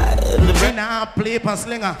 Me now play for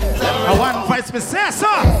slinger. I want voice me say so.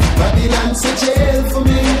 Babylon's a jail for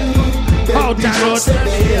me. Out the road.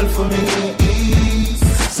 Jail for me.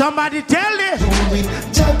 Somebody tell you.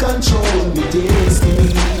 Jack control me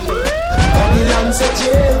destiny. Babylon's a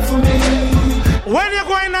jail for me. When you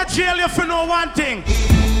go in a jail, you for know one thing.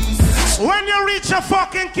 When you reach a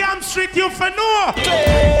fucking Camp Street, you for know. You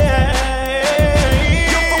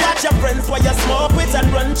for watch Get your friends while you smoke with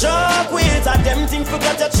and run chalk with. And them things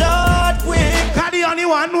forget your short quick. Got the only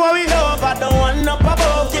one where we love, I don't want up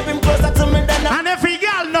above. Keep him closer to me than and every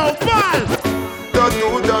girl know ball. That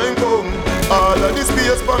no time come. All of this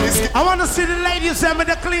space for me skin. I want to see the ladies them with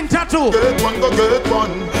the clean tattoo. Get one, go get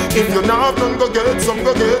one. If you not have none, go get some,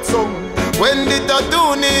 go get some. When the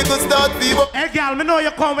tattoo nigga start fever. Hey girl, me know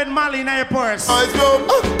you come with Molly in your purse. If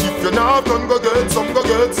you not have none, go get some, go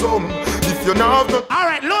get some. If you not have none.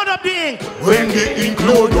 Alright, load up the ink. When the ink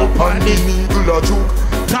load up and the needle a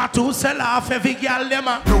juke. Tattoo sell off every girl them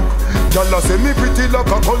a look. Y'all say me pretty like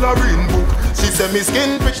a coloring book. She say me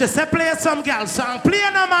skin pretty. She say play some girl song. Play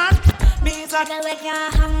no man. Me so the way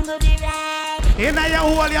can't handle the ride. In your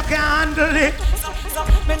hole you can't handle it.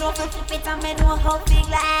 Me know to keep it and me know how big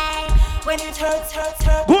lie. When it hurts.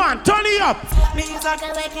 Go on, turn it up. Me so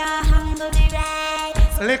the way can't handle the ride.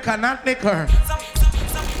 Liquor, not liquor.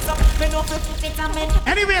 Me know to keep it and me know.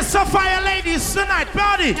 Anyway, so fire ladies tonight,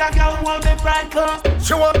 party. Your girl want me brand come.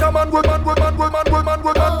 She want a man, woman.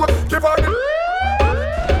 Give her the.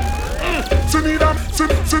 She need a.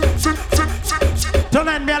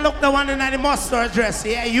 Tonight me I look the one in the mustard dress.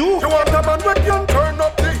 Yeah, you. You want a man when you turn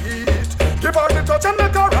up the heat. Give her the touch and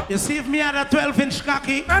make her rock. You see if me had a 12-inch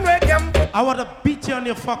cocky, and we can. I would have beat you on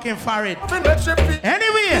your fucking forehead.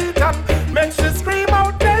 Anyway, make she scream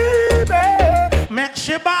out, baby. Make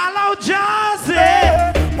she ball out,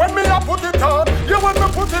 Jazzy. When me a put it on, you want me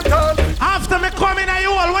put it on. After me come in at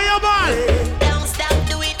you all, where you ball? Don't stop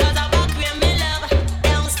do it 'cause I walk with me love.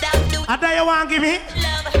 Don't stop do it. I tell you want give me.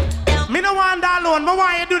 Me no want that alone, but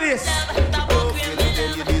why you do this?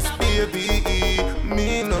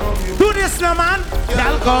 Do this now, man.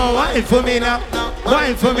 Y'all go wine for me now.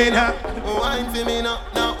 Wine for me now. Wine for me now.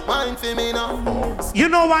 Wine for me now. You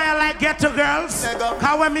know why I like ghetto girls?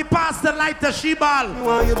 Cause when me pass the lighter, she ball.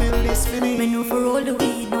 Why you build this for me? Me know for all the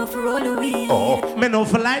weed, know for all the weed. Oh. Me know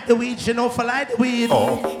for light the weed, she know for light the weed.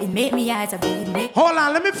 Oh. It made me eyes a bleed. Hold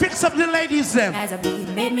on, let me fix up the ladies then. Eyes a bleed,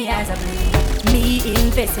 made me eyes a bleed. Me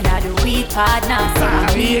invest in the weed partner. So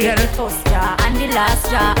I read the first straw and the last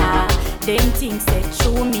straw. Them things said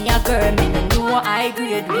show me a girl. Me no know I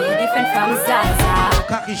grade way different from Zaza.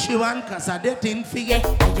 Cocky she want cause I did thing for you.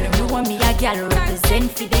 You know me a girl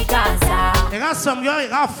represent for the Gaza. You got some girl, you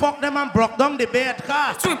got fuck them and broke down the bed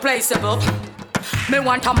car. It's replaceable. Me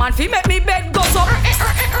want a man fi make me bed go so.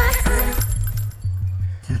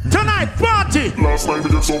 Tonight, party! Last night we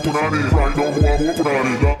get some punani. Right now who I want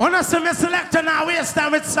punani. Wanna see me selector now waste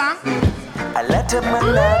time with song? I let him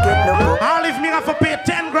man not get no more. I'll leave me have to pay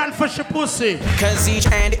 10 grand for she pussy. Cause each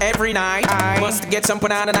and every night I must get some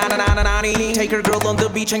punani. Take her girl on the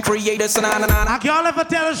beach and create a sanana. Have y'all ever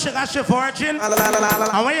tell her she got she virgin?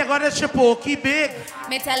 And when you got a she pokey big?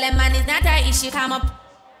 Me tell them man it's not her issue come up.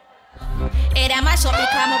 Hey, that mash up, me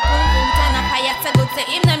come up, boom, boom, turn up. I have to go to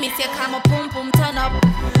him, no me say come up, boom, boom, turn up.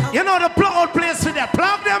 You know the plug out place with them,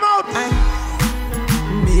 plug them out.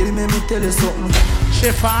 Baby, let me tell you something.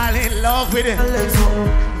 She fall in love with it.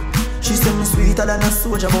 She say me sweeter than a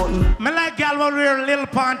soldier button. Me like gal will wear a little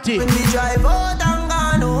panty. When we drive out and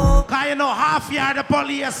gone home. Cause you know half yard the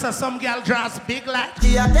polyester, some gal dress big like.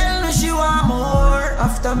 She a tell me she want more.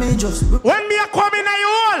 After me just. When me a come in a you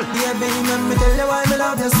all. Yeah, baby, let me tell you why me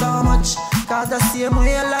love you so much. Cause the same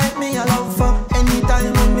way you like me, I love fuck.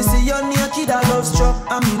 Anytime when me see you naked, I love struck.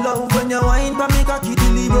 And me love when you whine for me cocky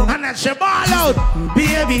deliver. And then she ball out.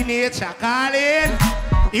 Baby nature calling.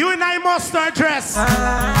 You and I mustard dress. All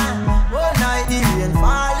night the rain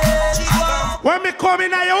falling. When me come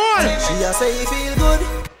in a you all. She a say you feel good.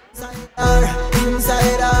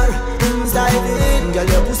 Inside in. Girl,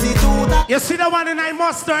 your pussy too tight. You see the one in I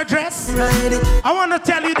mustard dress? I want to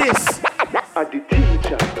tell you this. I'm the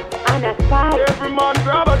teacher. And a spy. Every man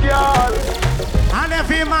grab a girl. And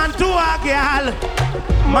every man to a girl.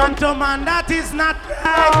 Man to man, that is not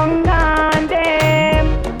right. On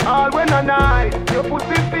them. All when a night, your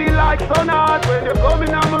pussy feel like sun hot when you come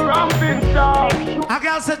in on my ramping shop. A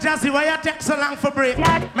girl said, Jazzy, why you take so long for break?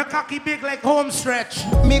 My cocky big like home stretch.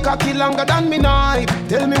 Me cocky longer than me knife.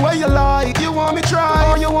 Tell me where you like. You want me try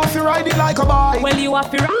or you want to ride it like a bike? Well, you have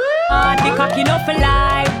to ride the cocky no for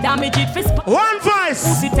life. Damage it for spot. One voice.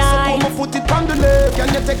 Pussy tight. So come put it on the left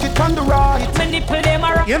and you take it on the right. My nipple them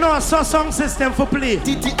around. You know a song system for play.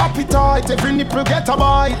 Titty appetite, every nipple get a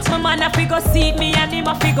bite. My man a figure see me and him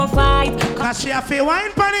a figure fight. Cause she a feel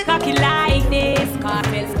wine panic. Cocky like this.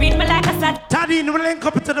 Cartel spin me like a sat. Tadine will link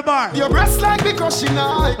up to the bar. Your breast like because she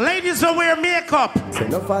nice. Ladies will wear makeup. Say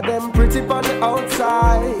enough of them pretty on the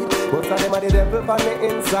outside. Most of them are the devil on the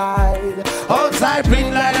inside. Outside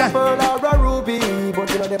pretty like a pearl or a ruby. But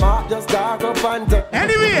you know them heart just dark up and down.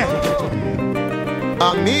 Anyway.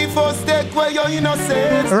 I'm When me first take away your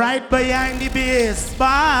innocence, right behind the bass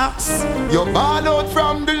box, you ball out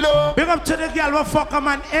from the love. Big up to the girl who fuck a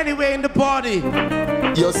man anyway in the party.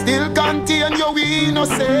 You still contain your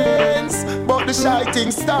innocence, but the shy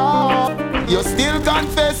thing stop. You still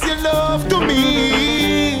confess your love to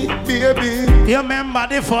me, baby. You remember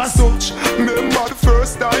the first touch? Remember the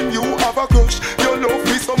first time you have a crush? You love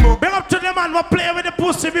me so much. Big up to the man who play with the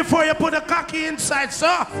pussy before you put the cocky inside,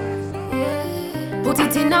 sir. Put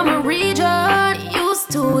it in my region.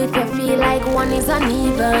 Used to if you feel like one is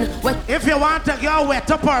uneven. If you want to get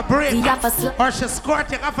wet up or break, or she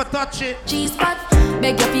squirt, you have to touch it. G-spot,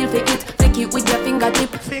 beg you feel for it. Take it with your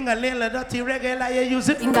fingertip. Finger little dirty regular, you use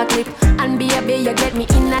it. Finger clip. And baby, you get me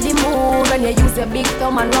in the mood. When you use your big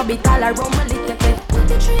thumb and rub it all around my little bit. Put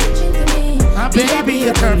the trench into me. Baby,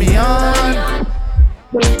 you turn me on.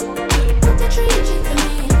 Put the trench into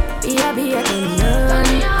me. Baby, you turn me on.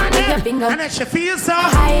 And then she feels so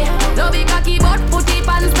high. Love it cocky but put it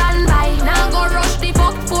on standby. Now go rush the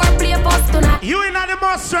fuck for play post tonight. You in the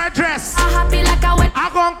mustard dress. I happy like a wet. I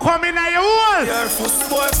gon' come in your wall. Your first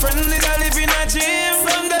boyfriend did I live in a gym.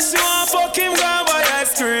 From the she want fuck him, go buy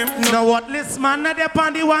ice cream. Now what this man not up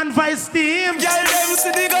on the one vice team. Girl them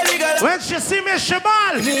see the gully. When she see me, she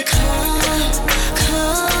ball.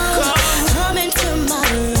 Come into my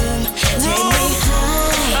room. Take me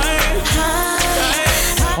high.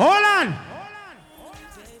 Hold on.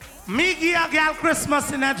 Me give a girl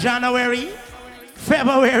Christmas in a January,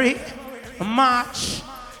 February, March,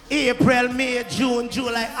 April, May, June,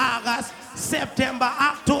 July, August, September,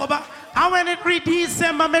 October. And when it reach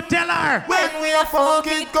December, me tell her. When we are folk,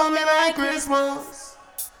 it coming like Christmas.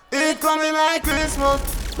 It coming like Christmas.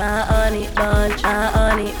 My honey bunch,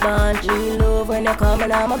 me love when you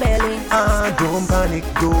coming on my belly. Don't panic,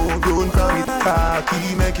 don't cry it.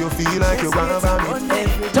 Cocky make you feel like you're gonna vomit.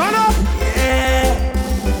 Turn up! Yeah!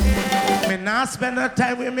 Me not spend no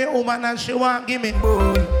time with me woman and she won't give me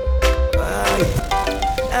bone.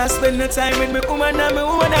 I spend no time with me woman and me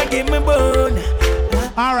woman and give me bone.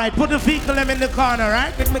 Alright, put the vehicle in the corner,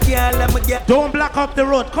 right? Don't block up the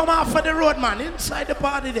road. Come out for the road, man. Inside the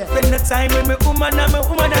party there. Spend the time with me woman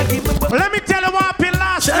and give me bone. Let me tell you what happened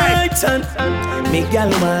last night. Me gal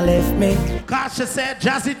man left me. Cause she said,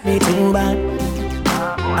 Jazz it. Me too bad.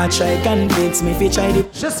 I try convince me if you try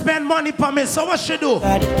it. She spend money for me, so what she do?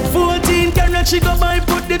 14 carat she go buy,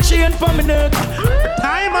 put the chain for me neck.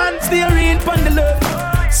 Diamond steering from the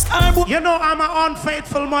left. You know I'm an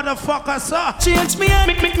unfaithful motherfucker, sir. Change me up,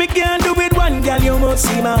 me can't do it one girl, you must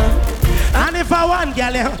see man. And if I want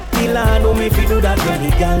girl, know me if you do that, then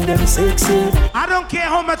the girl them sexy. I don't care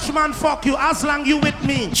how much man fuck you, as long you with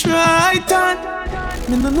me. Try that.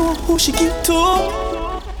 Me no know who she give to.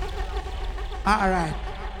 Alright.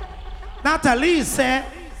 Natalie said,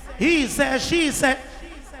 he said, she said.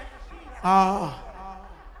 Oh.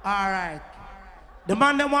 Alright. The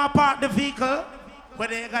man that want to park the vehicle, where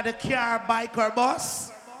they got the car, bike or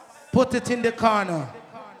bus, put it in the corner.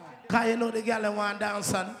 Cause you know the girl that want to dance,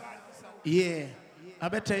 son. Yeah. I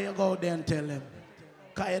better you go there and tell them.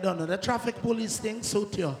 Cause you don't know the traffic police thing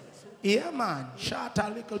suit you. Yeah, man. Short a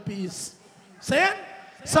little piece. See it?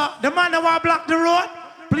 So the man that want to block the road,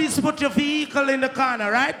 please put your vehicle in the corner,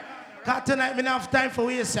 right? Cause tonight we don't have time for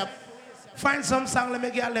waste up. Find some song, let me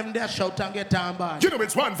get them there, shout and get on board. You know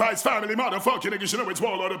it's one vice family, motherfucking niggas. You know it's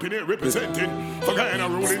Warlord up in here representing for Guyana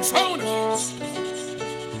ruling sound.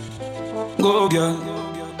 Go, girl.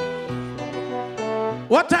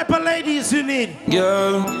 What type of ladies you need?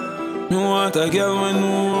 Girl, you want a girl when you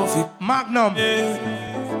want it. Magnum.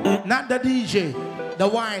 Not the DJ, the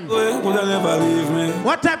wine. Would I never leave me?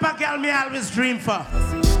 What type of girl me always dream for?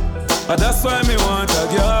 But that's why me want a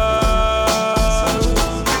girl.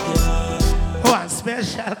 One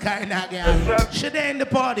special kind of girl. She there in the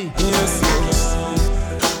party. Yes.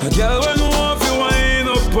 A girl when you want to wind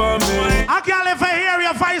up on me. A girl if I hear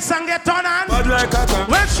your voice and get on on. But like a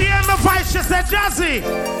when she hear my voice, she said, Jazzy.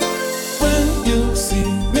 When you see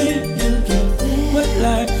me, you get wet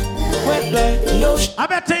like lotion. I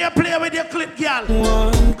better you play with your clip, girl.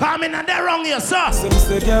 Come in and they're wrong here, sir.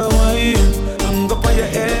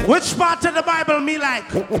 Which part of the Bible me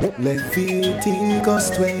like? Leviticus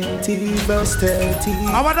 20 verse 30.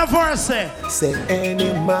 How what the verse say? Say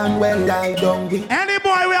any man will lie down with. Any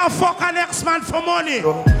boy will fuck a next man for money.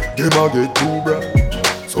 Them a get too bra.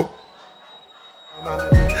 So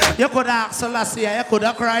you could ask Selassie, you could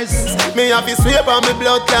have Christ. Me have to sweep on me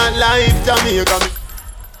blood clot life, Jamaica me.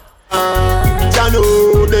 Ya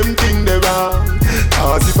know them thing they wrong.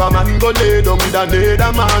 Cause if a man go lay down with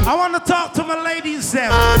another man, I want to talk to my ladies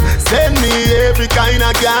then. Send me every every kind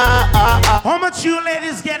of girl. How much you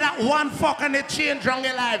ladies get at one fuck and it change on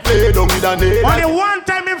your life? Play down with a name. Only one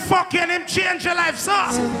time him fuck you and him change your life, sir.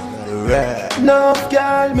 No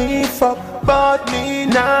girl me fuck, but me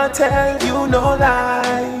not tell you no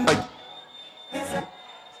lie.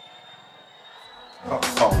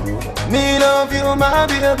 Me love you, my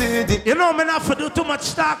baby. You know me not for do too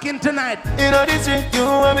much talking tonight. In the street, you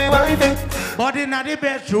are me wife. But in the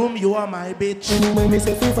bedroom, you are my bitch. When me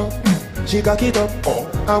say FIFA, she cock it up.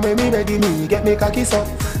 And when me ready, me get me cocky up.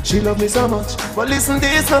 She love me so much, but listen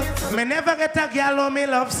this up. Me never get a girl who me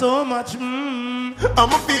love so much. I'm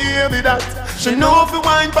a baby that she know if you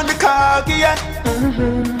wine from the cocky,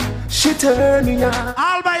 yeah. She turn me on.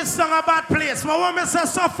 All by song about place. My woman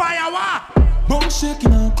says so fire what? Bone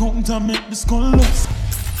shaking and count and make the skull loose.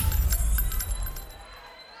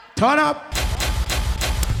 Turn up.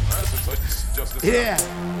 Yeah.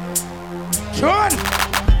 John.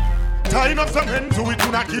 Tying up some ends so we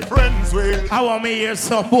do not keep friends with. I want me hear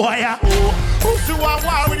some boy. Who's the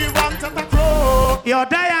one with the wrong to the crow? Yo,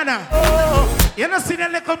 Diana. You know see the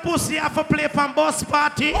little pussy have to play pan bus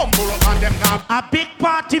party? A big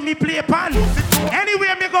party me play pan.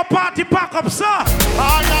 Anyway, me go party pack up, sir.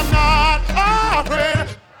 I am not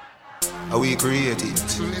afraid. Are we creative?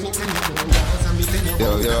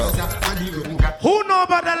 Yo. Who know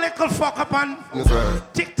about the little fuck up on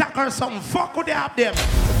TikTok or something? Fuck who they have them.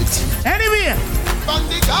 Anyway. On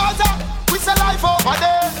the Gaza, we say life over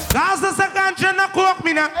there. Gaza's a ganja no coke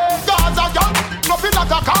me now. Gaza young, nothing like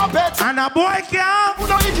a carpet. And a boy can't. Who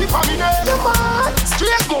don't eat it from me there? The man,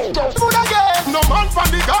 straight go. Food again, no man from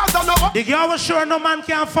the Gaza no. The girl was sure no man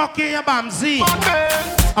can fuck in your bamzy.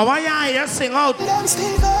 I want you here sing out. Them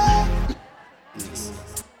still there.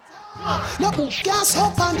 No gas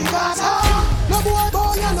up on the Gaza. No boy,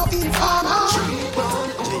 no informer.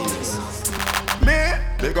 Me,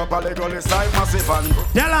 big up a little side massive and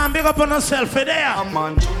tell her big up on herself there.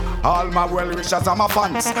 Man, all my well wishers and my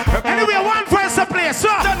fans. Anyway, one first a place, sir.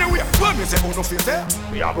 Anyway, when me say who no face there,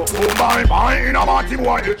 we have a boom by in a party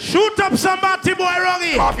boy. Shoot up some party boy,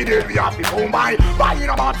 Ruggy. Happy day, we have the boom by in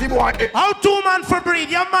a party boy. How 2 man for breed?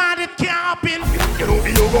 Your man, it can't happen. You know,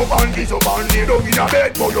 you go bandy, so bandy, don't in a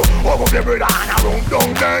bed for you. Over the bread and a room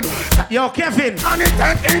down then. Yo, Kevin. And it's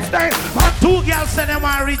an instant. 2 girls say they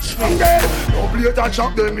want to reach me. Don't play that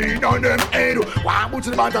chop them in on them head. Why put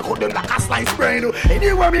the man to cut them like a slice bread?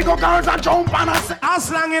 Anywhere we go, girls and jump and I say.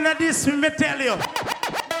 As long in this, me tell you.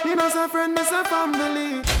 Me no say friend, me say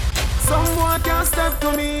family. Someone can step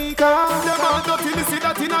to me. Cause them all dirty, me see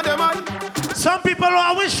that in a them eye. Some people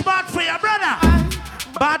will wish bad for your brother.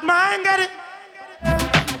 Bad man get it.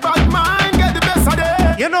 Bad man get the best of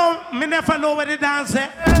them. You know, me never know where the dance is.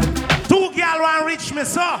 2 girls want reach me,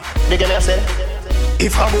 so. The girl say,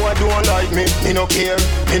 if a boy don't like me no care.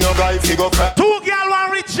 Me no guy figure crap. 2 girls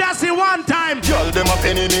want reach just in one time. Girl, them a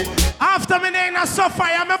penny me. After me name a suffer,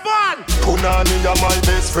 I'm a born. Punani, you're my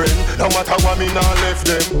best friend. No matter what me not left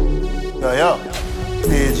them. Yeah.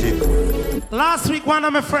 PG. Last week, one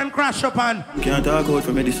of my friend crashed up and Can't talk out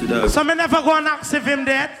for me this dog. so me never go and ask if him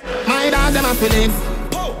dead. My dog them a feeling.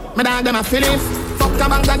 My dog them a feeling. Fuck the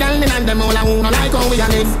bank girl and them all a who no like how we a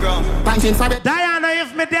live. Punching for it. Diana,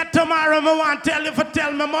 if me dead tomorrow, me want tell you for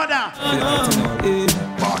tell my mother.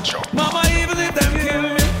 Mama, even if them kill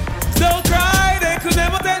me, don't cry, they could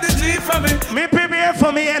never take the G from me. Me prepare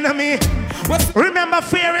for me enemy. Remember,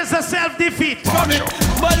 fear is a self-defeat.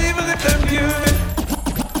 But even if them kill me,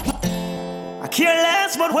 I care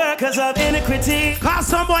less what workers of iniquity. Cause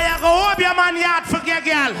some boy I go up your man yard for get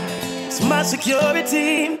girl. It's my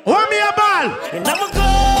security. Want me a ball? And I'm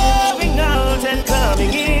going out and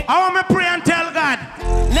coming in. I want me pray and tell God.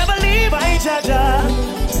 Never leave my jaja.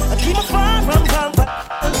 I keep me far from comfort.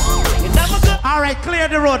 Alright, clear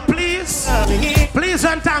the road, please. Please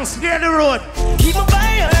and thanks, clear the road. Keep me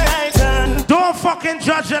by your right hand. Don't fucking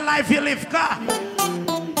judge the life you live, car.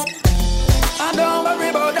 I don't worry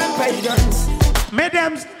about them pagans. Make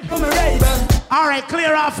them. Alright,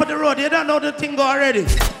 clear off for the road. You don't know the thing already.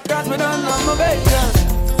 Cause me don't know my pagans.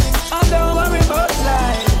 I don't worry about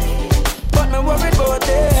life. But me worry about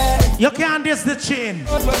it. You can't diss the chain,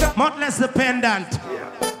 much less the pendant.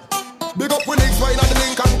 Big up we links right on the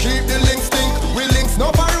link and keep the links stink. We links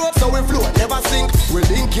no for road so we float never sink. We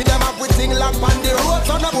linking them up with thing lock on the road.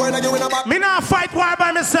 So no boy like you in a back. Me not fight war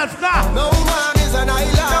by myself, car. No man is an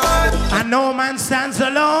island. And no man stands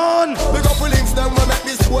alone. Big up we links them we make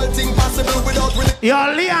this whole thing possible without we Yo,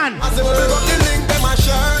 Leon. possible. Big up the link them a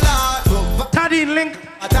Sherlock. Taddy link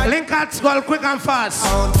at skull quick and fast.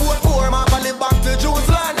 Sound 4-4 man from the back to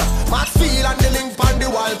Jerusalem. Maxfield and the link on the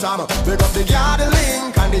wild time. Big up the garden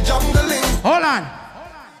link and the jungle link. Hold on.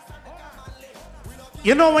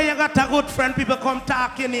 You know when you got a good friend, people come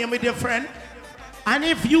talk your name with your friend. And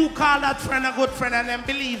if you call that friend a good friend and then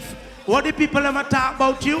believe what the people ever talk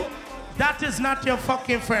about you, that is not your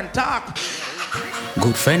fucking friend. Talk.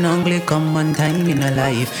 Good friend only come one time in a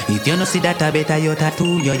life. If you no see that, I better you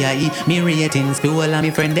tattoo your eye. Me ratings to all of me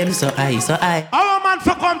friend them so I. Our man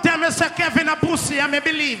for come tell me say Kevin a pussy and me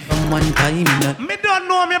believe. Come one time in a me don't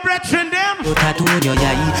know me brethren them. You tattoo your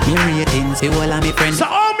eye. Me ratings to all of me friend. So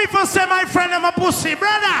how me for say my friend am a pussy,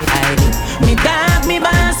 brother? Me dog, me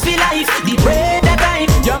boss for life. The bread that I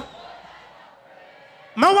jump.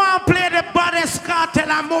 Me want play the baddest cartel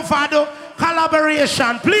and Movado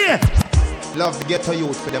collaboration. Play. Love the ghetto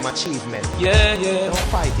youth for them achievement. Yeah. Don't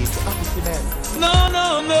fight it, obviously them. No.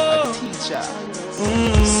 A teacher. So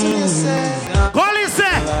you say. Call it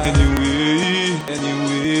say.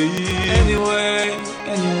 Anyway.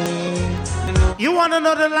 You wanna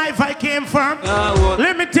know the life I came from?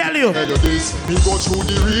 Let me tell you. Me go through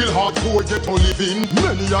the real hardcore ghetto living.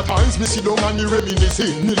 Many a times me sit down and me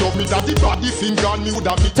reminiscing. Me love me daddy body finger and me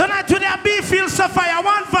woulda me. Tonight with their beef feel Sapphire,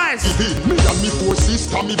 one voice. Me and me four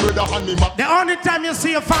sister, me brother and me ma. The only time you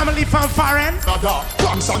see your family from foreign. Brother,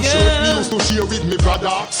 cramps and shirt me used to share with me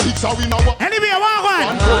brother. Six are we now. Anyway,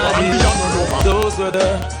 one. Those were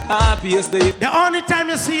the happiest days. The only time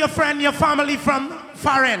you see your friend, your family from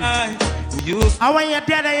foreign. And when you're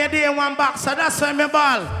dead and you're there in one box, so that's why me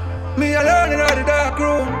ball. Me alone in the dark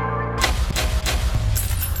room.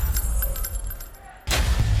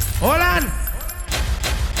 Hold on.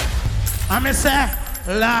 I'm say,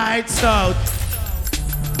 lights out.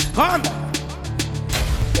 Come.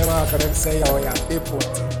 Them say, oh yeah, they put.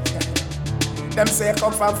 Them say,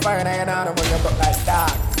 come from fire and I know when you look like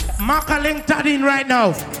dark. Mark a link that in right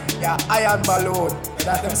now. Yeah, iron balloon.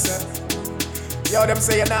 That them say. Yo, them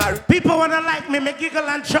say you're not. People wanna like me giggle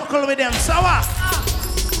and chuckle with them. So what?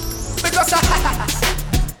 Because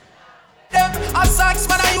them a socks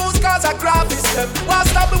man I use cause I graphish them. Why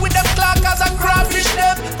stop me with them clock cause I graphish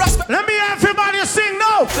them. Let me hear everybody sing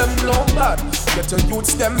now. Them low bad. Get to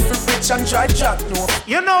use them for rich and try chat no.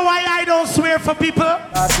 You know why I don't swear for people?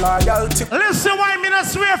 That's loyalty. Listen why me not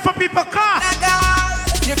swear for people car.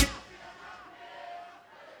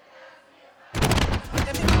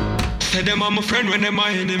 Say them are my friend when them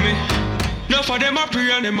my enemy. No for them I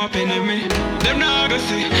pray and them a penny me. Them not gonna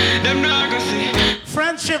see.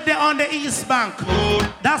 Friendship they on the East Bank.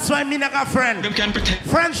 That's why me not got friend. Them can pretend.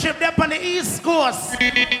 Friendship they on the East Coast.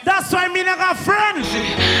 That's why me not got friend.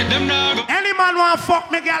 Them not go. Any man want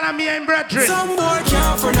fuck me girl and me and brethren. Some boy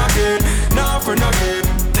can't for nothing, not for nothing.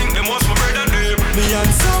 Think them was my brother name. Me and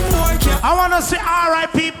some boy can't. I wanna say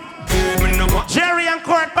R.I.P. Jerry and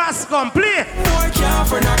Court Bascom, play.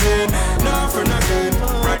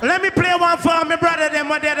 Let me play one for me brother, them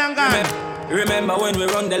what dead and gone. Remember when we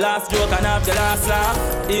run the last joke and have the last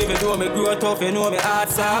laugh? Even though me grow tough, you know me hard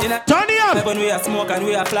soft. Turn it up. When we are smoke and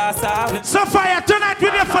we are flash off. So fire tonight we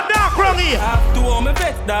there for dark wrong here. To all me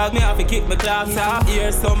pet dog, me have to kick my class off.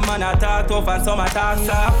 Hear some man attack tough and some attack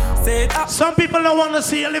soft. Say it up. Some people don't want to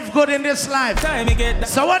see you live good in this life. Time me get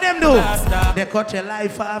so what them do? They cut your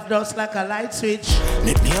life off just like a light switch.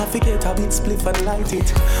 Let me have to get a big spliff and light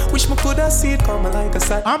it. Wish me could have seen it come like a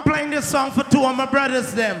sight. I'm playing this song for two of my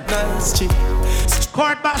brothers them. Nice chick.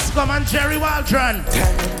 Court Bascom and Jerry Waldron.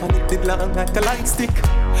 Like a light stick.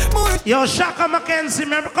 Yo, Shaka Mackenzie,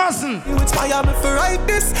 my cousin. You inspire me for write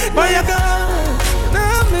this.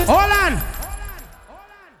 Hold on.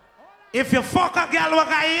 If you fuck a girl who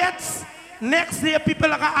got hits, next day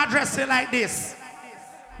people are gonna address you like this.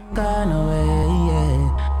 Gone away,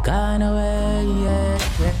 yeah. Gone away, yeah.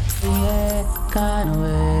 Yeah. Gone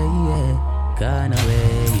away, yeah. Gone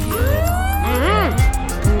away, yeah.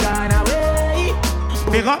 Gone away.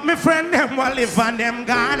 Big up my friend, them will live and them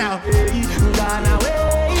gone out. Gone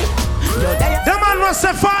away. The man was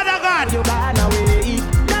say, Father God. You gone away.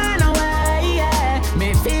 Gone away, yeah.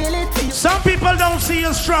 Me feel it. Some people don't see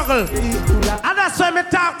you struggle. And that's why me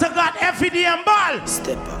talk to God every day and ball.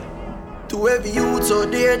 Step up. To every youth so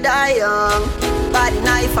dear die young. By the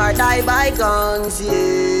knife or die by guns,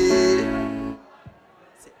 yeah.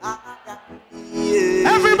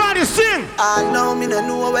 Everybody sing. I know me no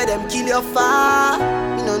know where them kill your far.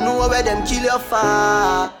 Me no know where them kill your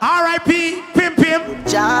far. R.I.P. Pim Pim.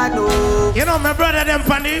 Jano. You know my brother them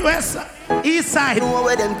from the west east side. Know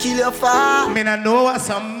where them kill your far. Me no know what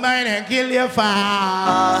somebody them kill your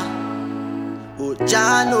far. Oh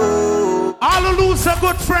Jano. All who lose a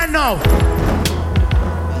good friend now.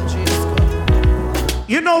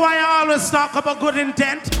 You know why I always talk about good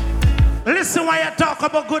intent? Listen why I talk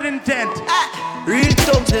about good intent. Real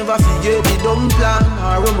thugs never forget the dumb plan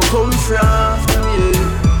or where we come from,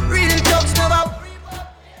 yeah. Real thugs never.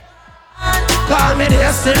 Call me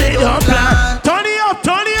destiny, don't plan. Turn it up,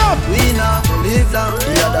 turn it up. We not live long.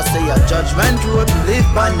 The other say a judgment road. Live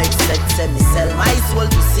by next set. Send me sell my soul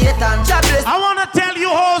to Satan. I wanna tell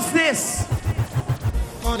you who's this.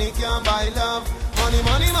 Money can't buy love. Money,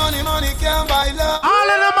 money, money, money can't buy love. All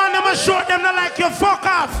of them man, them short them not like you, fuck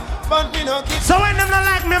off. But me no give. So when them not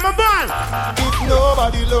like me, my ball. If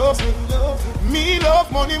nobody loves me, me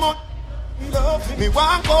love money, money. Me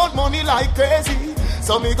want gold money like crazy.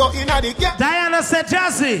 So me go in at the gap. Diana said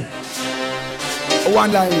Jazzy.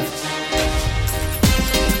 One life.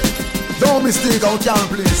 Don't mistake out can't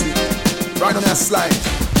place it. Right on that slide.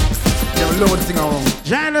 Don't load the thing around.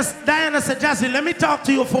 Diana said Jazzy, let me talk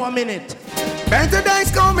to you for a minute. Better days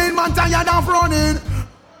coming, man, tired of running.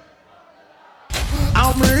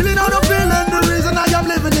 I'm really not a feeling. The reason I am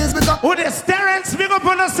living is because who this Terrence, big up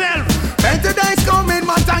on yourself. Better days coming,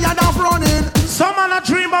 man, tired of running. Some man a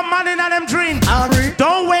dream about money in them dream.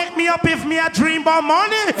 Don't wake me up if me a dream about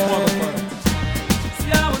money.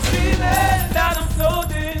 See, I was dreaming that I'm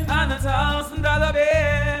floating on $1,000 bill.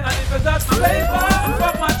 And if you touch the paper and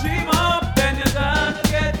fuck my dream up, then you're gonna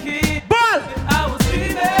get keyed. Ball! I was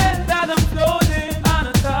dreaming that I'm floating on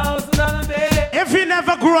 $1,000 bill. If you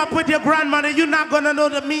never grew up with your grandmother, you're not gonna know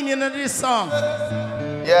the meaning of this song.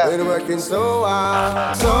 Yeah. Been working so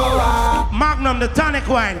hard, so hard. Magnum, the tonic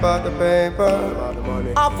wine. About the paper, about the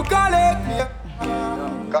money. I forgot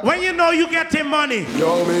it. When you know you getting money.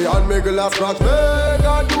 Yo, me and me glass scratch me.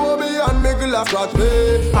 God do me and me glass scratch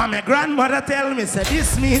me. And my grandmother tell me, say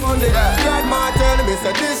this mean money. Grandma tell me,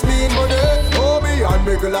 say this mean money. Oh, me and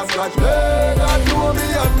me glass scratch me. God do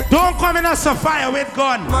me and me. Don't come in a Sophia with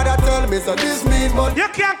gun. Mother tell me, say this mean money. You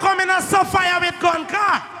can't come in a Sophia with gun,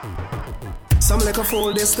 car. Some like a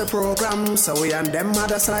fool, this the program. So we and them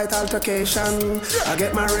had a slight altercation. I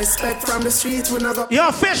get my respect from the streets when I go.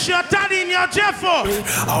 Your fish, your daddy, and your Jeffo.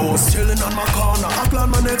 I was chilling on my corner. I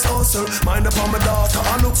plan my next hustle. Mind upon my daughter.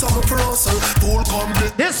 I look some for hustle. Fool come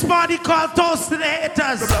this. This party called Toast to the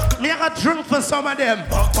Haters. Me I got drink for some of them.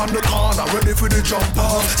 Back on the corner, ready for the jump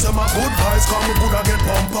off. Say my good vibes come, me good I get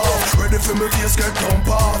pump off. Ready for me face get dump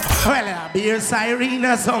off. Well, I'll be your siren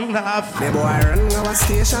a song laugh. Me boy run our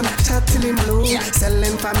station, chat till him blue. Yeah. Sell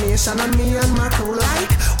information on me and my crew.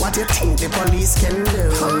 Like, what you think the police can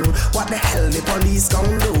do? What the hell the police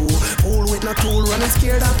gon' do? Fool with no tool, running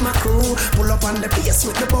scared of my crew. Pull up on the base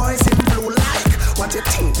with the boys in blue. Like, what you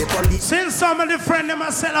think the police? Since some of the friend them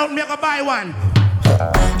a sell out, me go buy one.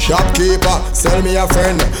 Shopkeeper, sell me a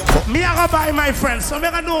friend. Me a go buy my friend, so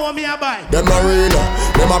me go know what me a buy. Them a real,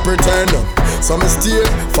 them a pretend. Some steal,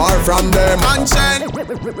 far from them.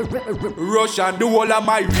 Russian, the whole of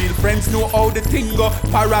my real friends know how the thing go.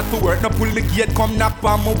 Para to work, no pull the gate, come knock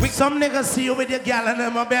on my wick. Some niggas see you with your gal and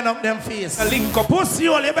them a bend up them face. A link up, pussy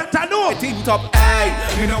all you better know. Think up,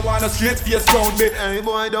 hey, you don't want a straight face round me. Hey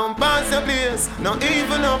boy, don't pass the place, no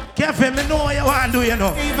even up. Kevin, me know what you want to do, you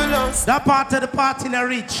know. Even us. That part of the party in a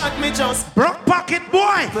reach. Let me just broke pocket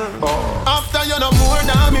boy. After you no more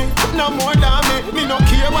than me, no more than me. Me no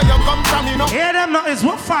care where you come from, you know. Hear them now is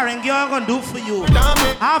what foreign girl gonna do for you.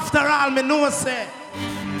 After all, me know say.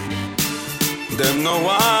 Them no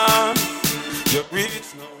one, you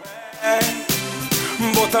reach nowhere.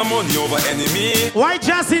 But I'm money over enemy. Why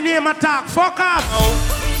Jazzy name attack? Fuck off.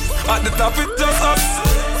 At the top it just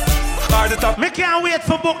us. At the top. Me can't wait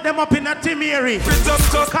for book them up in a Timiri. It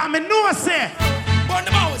just. Cause me know say. Burn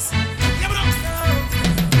the mouse.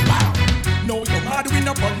 No, you're mad, we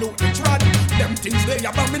no follow the trad. Them things they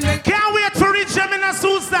abominate. Can't wait to reach them in a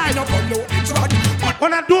suicide. No follow the trad.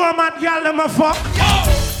 When I do a mad girl, them a fuck. Yo.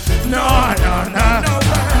 No. No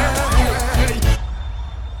way.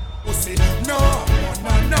 Pussy. No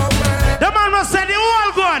way. The man must say the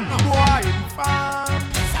whole gun.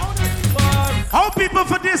 How people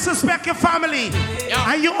for disrespect your family,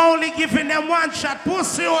 and you only giving them one shot,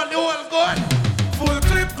 pussy all the whole gun. Full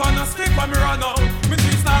clip gonna stick when me run out. Me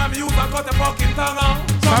trees now me use and cut the fucking tongue out.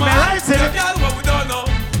 Some lights in it. Girl, what we don't know.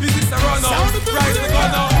 This is a run out. Rise the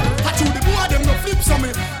gun out. I chew the boy them no flip some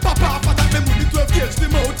me. Papa for that them with the 12 gauge the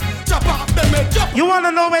mouth. Chop off them head chop. You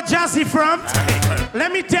wanna know where Jazzy from?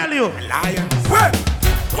 Let me tell you. Lion. Well.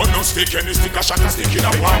 Gun no stick, any stick a shot a stick in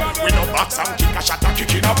a one. We no box and kick a shot a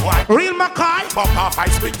kick in a one. Real Mackay. Pop off I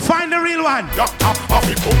split. Find the real one. Doctor, off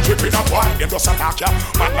it come trip in a one. Them just attack ya,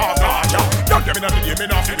 but no guard ya. Don't them in the game,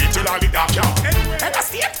 enough to wait till all the dark ya. And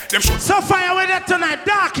that's it. Them should. So fire with it tonight.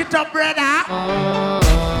 Dark it up, brother.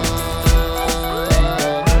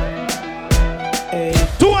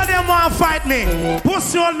 Two of them want to fight me.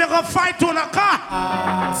 Pussy on me go fight on a car.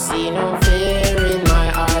 I see no fear in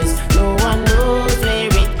my eyes. No one knows where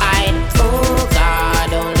it hide. Oh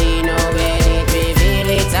God, only know when it reveal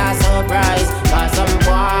it's a surprise. Cause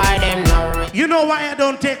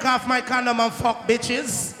don't take off my condom and fuck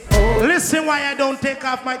bitches. Listen why I don't take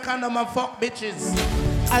off my condom and fuck bitches.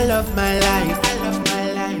 I love my life. I love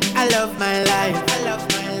my life. I love my life. I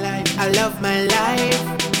love my life. I love my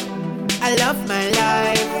life. I love my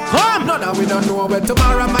life. Come! No, no, we don't know where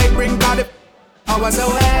tomorrow might bring God hours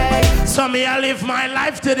away. So me, I live my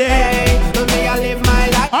life today. So me, I live my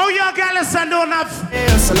life. Oh, your girls and don't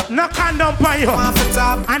have no condom for you.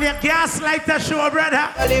 And your gas light the show, brother.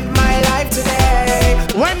 I live my life today.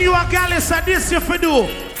 When you are girls and this you for do.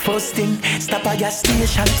 First thing, stop at gas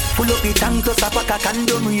station. Full up the tank to stop a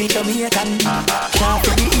condom real Jamaican. Can't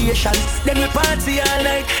for the Asian. Then we party all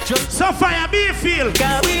night. Just so fire be feel.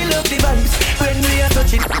 Cause we love the vibes when we are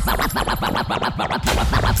touching.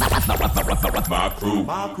 My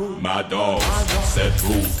crew, my dogs, set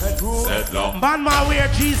rules, set law. Man, my wear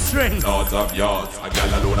G-string. Lords of yards, a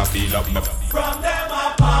gal alone I feel up. From them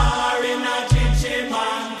a bar in a chinchin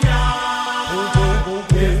man car.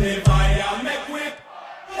 Give me fire, make whip.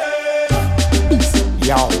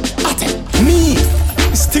 Yo, me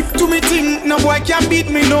stick to me thing. No boy can beat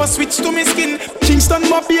me. No switch to me skin. Kingston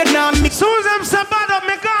my beard now. Me soon them say bad up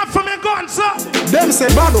me gun for me gun, sir. Them say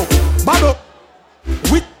bad up.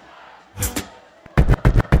 With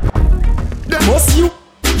them most you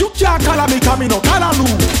can't call me coming no call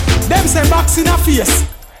you. Them say box in a face.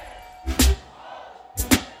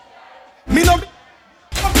 Me no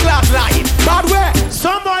clap line. Bad way.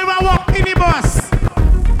 Some boy will walk in the bus.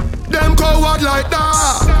 Them coward like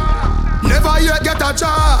that. Never yet get a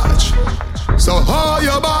charge. So how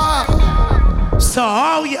you bad? So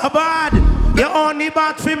how you bad? You only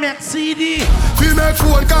bad for make CD. We make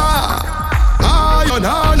phone car. You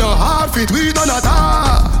know no hard fit we don't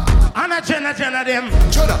attack. And a jenna them.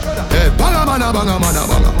 Hey, banga mana.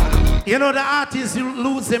 You know the artist who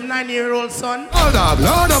lose him 9-year-old son? Hold up,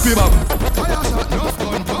 load up him up.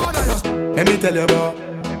 Let me tell you about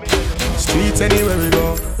streets anywhere we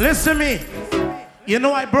go. Listen me. You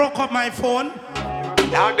know I broke up my phone.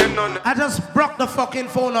 I just broke the fucking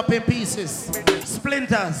phone up in pieces.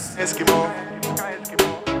 Splinters. Eskimo.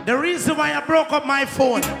 The reason why I broke up my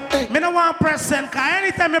phone, me no want press send, cause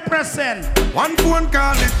anytime I press send, one phone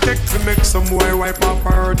call it take to make some boy wipe up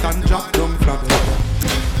her hurt and drop down flat.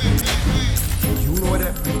 You know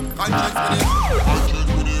that.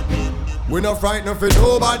 We not frightened for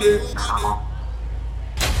nobody.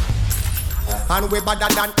 And we better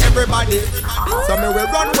than everybody. So me we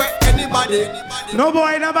run where anybody. No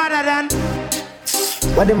boy no better than.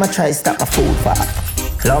 What them I try stop my food for?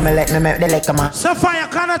 Allow me let me make the liquor man. So fire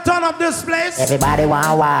can't turn up this place. Everybody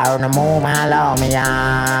want war on the move and allow me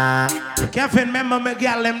Kevin, remember me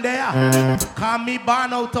girl them there? Call me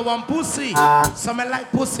born out of one pussy. So me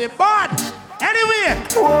like pussy bad. Anyway.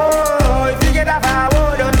 Whoa, if you get a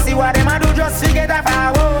forward, don't see what them a do, just you get a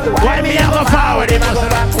forward. Why me a go forward, them a go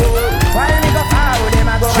backward? Why me go forward, them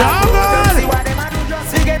a go backward? Don't see what them a do,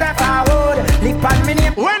 just you get a forward. Lick on me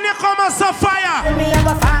name. When you come as a fire,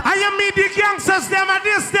 and you meet the gangsters, them a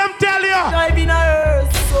this, them tell you. I've been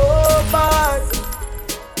hurt so bad.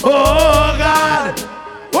 Oh God.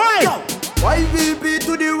 Why? Why VP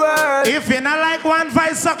to the world? If you not like one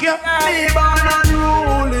vice suck you. Me born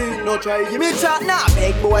unruly. No try give me chat now.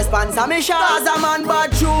 Big boy sponsor me shot. As a man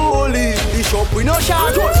bad truly. The shop we no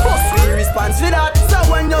charge. First we response for that.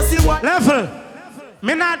 So when you see what level,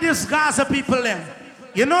 me not this Gaza people them.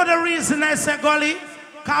 You know the reason I say gully?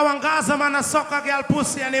 Cause when Gaza man a suck a girl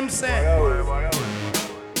pussy and him say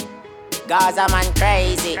Gaza man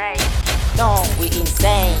crazy. No, we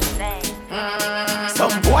insane.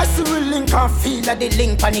 Some boys will link and feel that they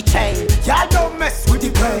link on the chain. Y'all don't mess with the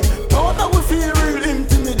brain. Don't know we feel real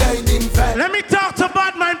intimidating. Let me talk to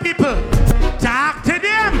bad man people. Talk to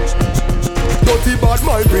them. Dirty bad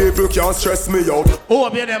mind people can't stress me out. Oh,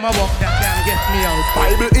 be them a walk that can get me out.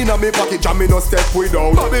 Bible in a me pocket and me no step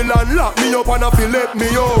without. Babylon lock me up and I feel let me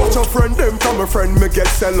out. Watch your friend them from a friend me get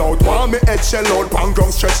sell out. Want me head shell out, bang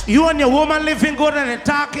drum stretch. You and your woman living good and they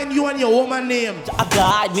talking, you and your woman name. I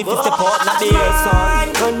died me 50 pot not the air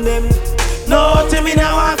son. Condemn. No, to me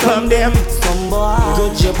now I come them. Some boy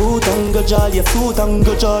go your boot and go jolly your fruit and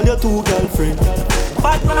go jolly your two girlfriend.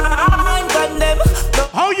 But I'm condemn.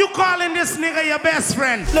 How you calling this nigga your best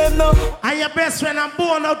friend? No. And your best friend I'm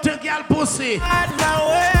born out to girl pussy.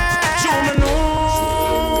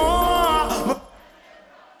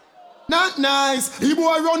 Not nice. He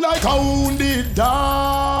boy run like a wounded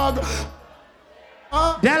dog.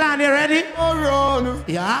 Delan, you ready? Run.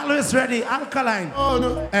 You're always ready. Alkaline.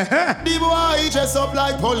 The boy dress up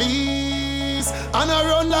like police and I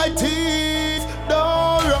run like thief.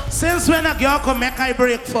 Since when a girl come make I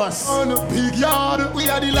break first? On the big yard, we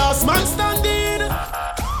are the last man standing.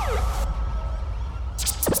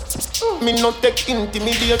 Me not take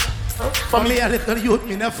intimidate. For me a little youth,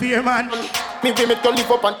 me no fear, man. Me we make you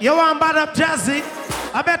live up and you want bad up Jazzy?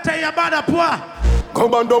 I better you bad up what?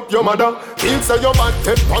 Come band up your mother. He'll say your bad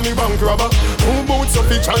take on the bank robber. Who boots up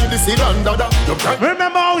each and the seed and dada.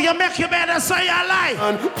 Remember how you make you better say your life.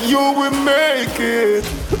 And you will make it.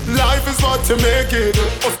 Life is what you make it.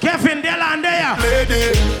 Kevin Della and there.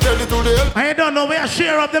 Lady, tell it to them. I don't know where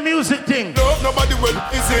share of the music thing. No, nobody will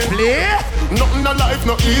easy. Play? Nothing in life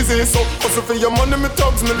not easy. So hustle for your money, me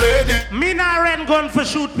thugs, me lady. Me not rent gun for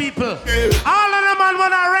shoot people. Yeah. All of them man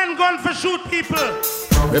wanna rent gun for shoot people.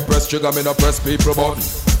 Me press trigger, me no press people button.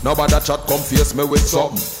 Nobody chat come face me with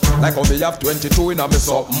something. Like how me have 22 in a me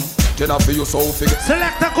something. Then I feel you so figure.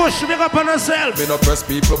 Select a kush, big up on yourself. Me no press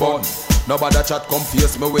people button. Nobody chat come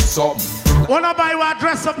face me with something. Wanna buy what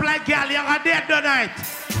dress up like girl, you're a dead tonight.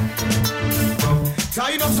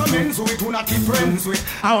 Tied up some men so we do not be friends with.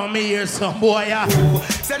 I want me hear some boy, yeah.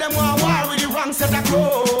 Say them want war with the wrong set of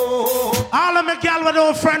clothes. All of me girl with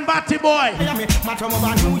no friend Batty boy. All of the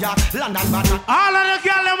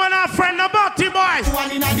girl them want a friend no Batty boy.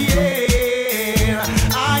 One in the air.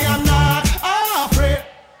 I am not afraid.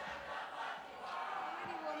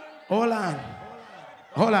 Hold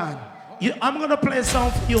on. I'm gonna play a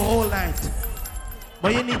song for you all night.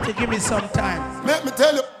 But you need to give me some time. Let me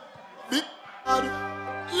tell you.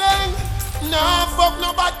 Leng, nah fuck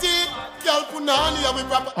nobody. Girl punani and we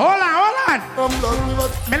proper. Hold on.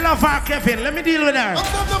 Me love her, Kevin. Let me deal with her.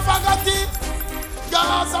 I'm the fagati. Girl,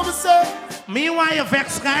 as I say. Me want you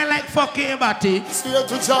vex guy like fucking Batty. Straight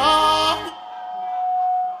to job.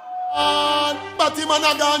 Batty man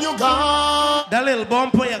a gone, you gone. The little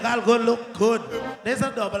bumper you got go look good. There's a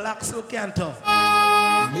double axle canter.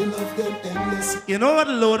 Me love them endless. You know what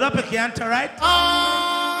load up a canter, right?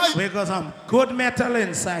 Because I'm good metal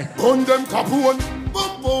inside. On them capone,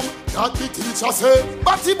 boom boom. That the teacher say,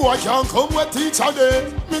 Batty boy can't come with teacher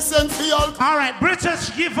day. Me send for y'all. All right, British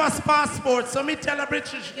give us passports. So me tell a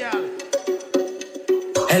British girl.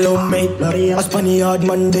 Hello mate, bloody ass bunny yard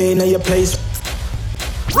Monday in your place.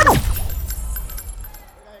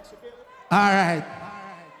 All right.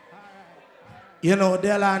 You know,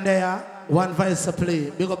 Della and there, one voice to play.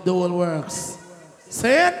 Big up the whole works.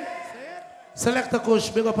 Say it. Select a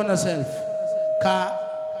coach, big up on yourself. Cause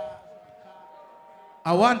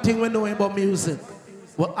one thing we know about music,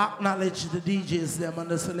 we acknowledge the DJs them and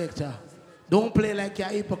the selector. Don't play like you're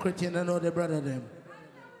a hypocrite and know the brother them.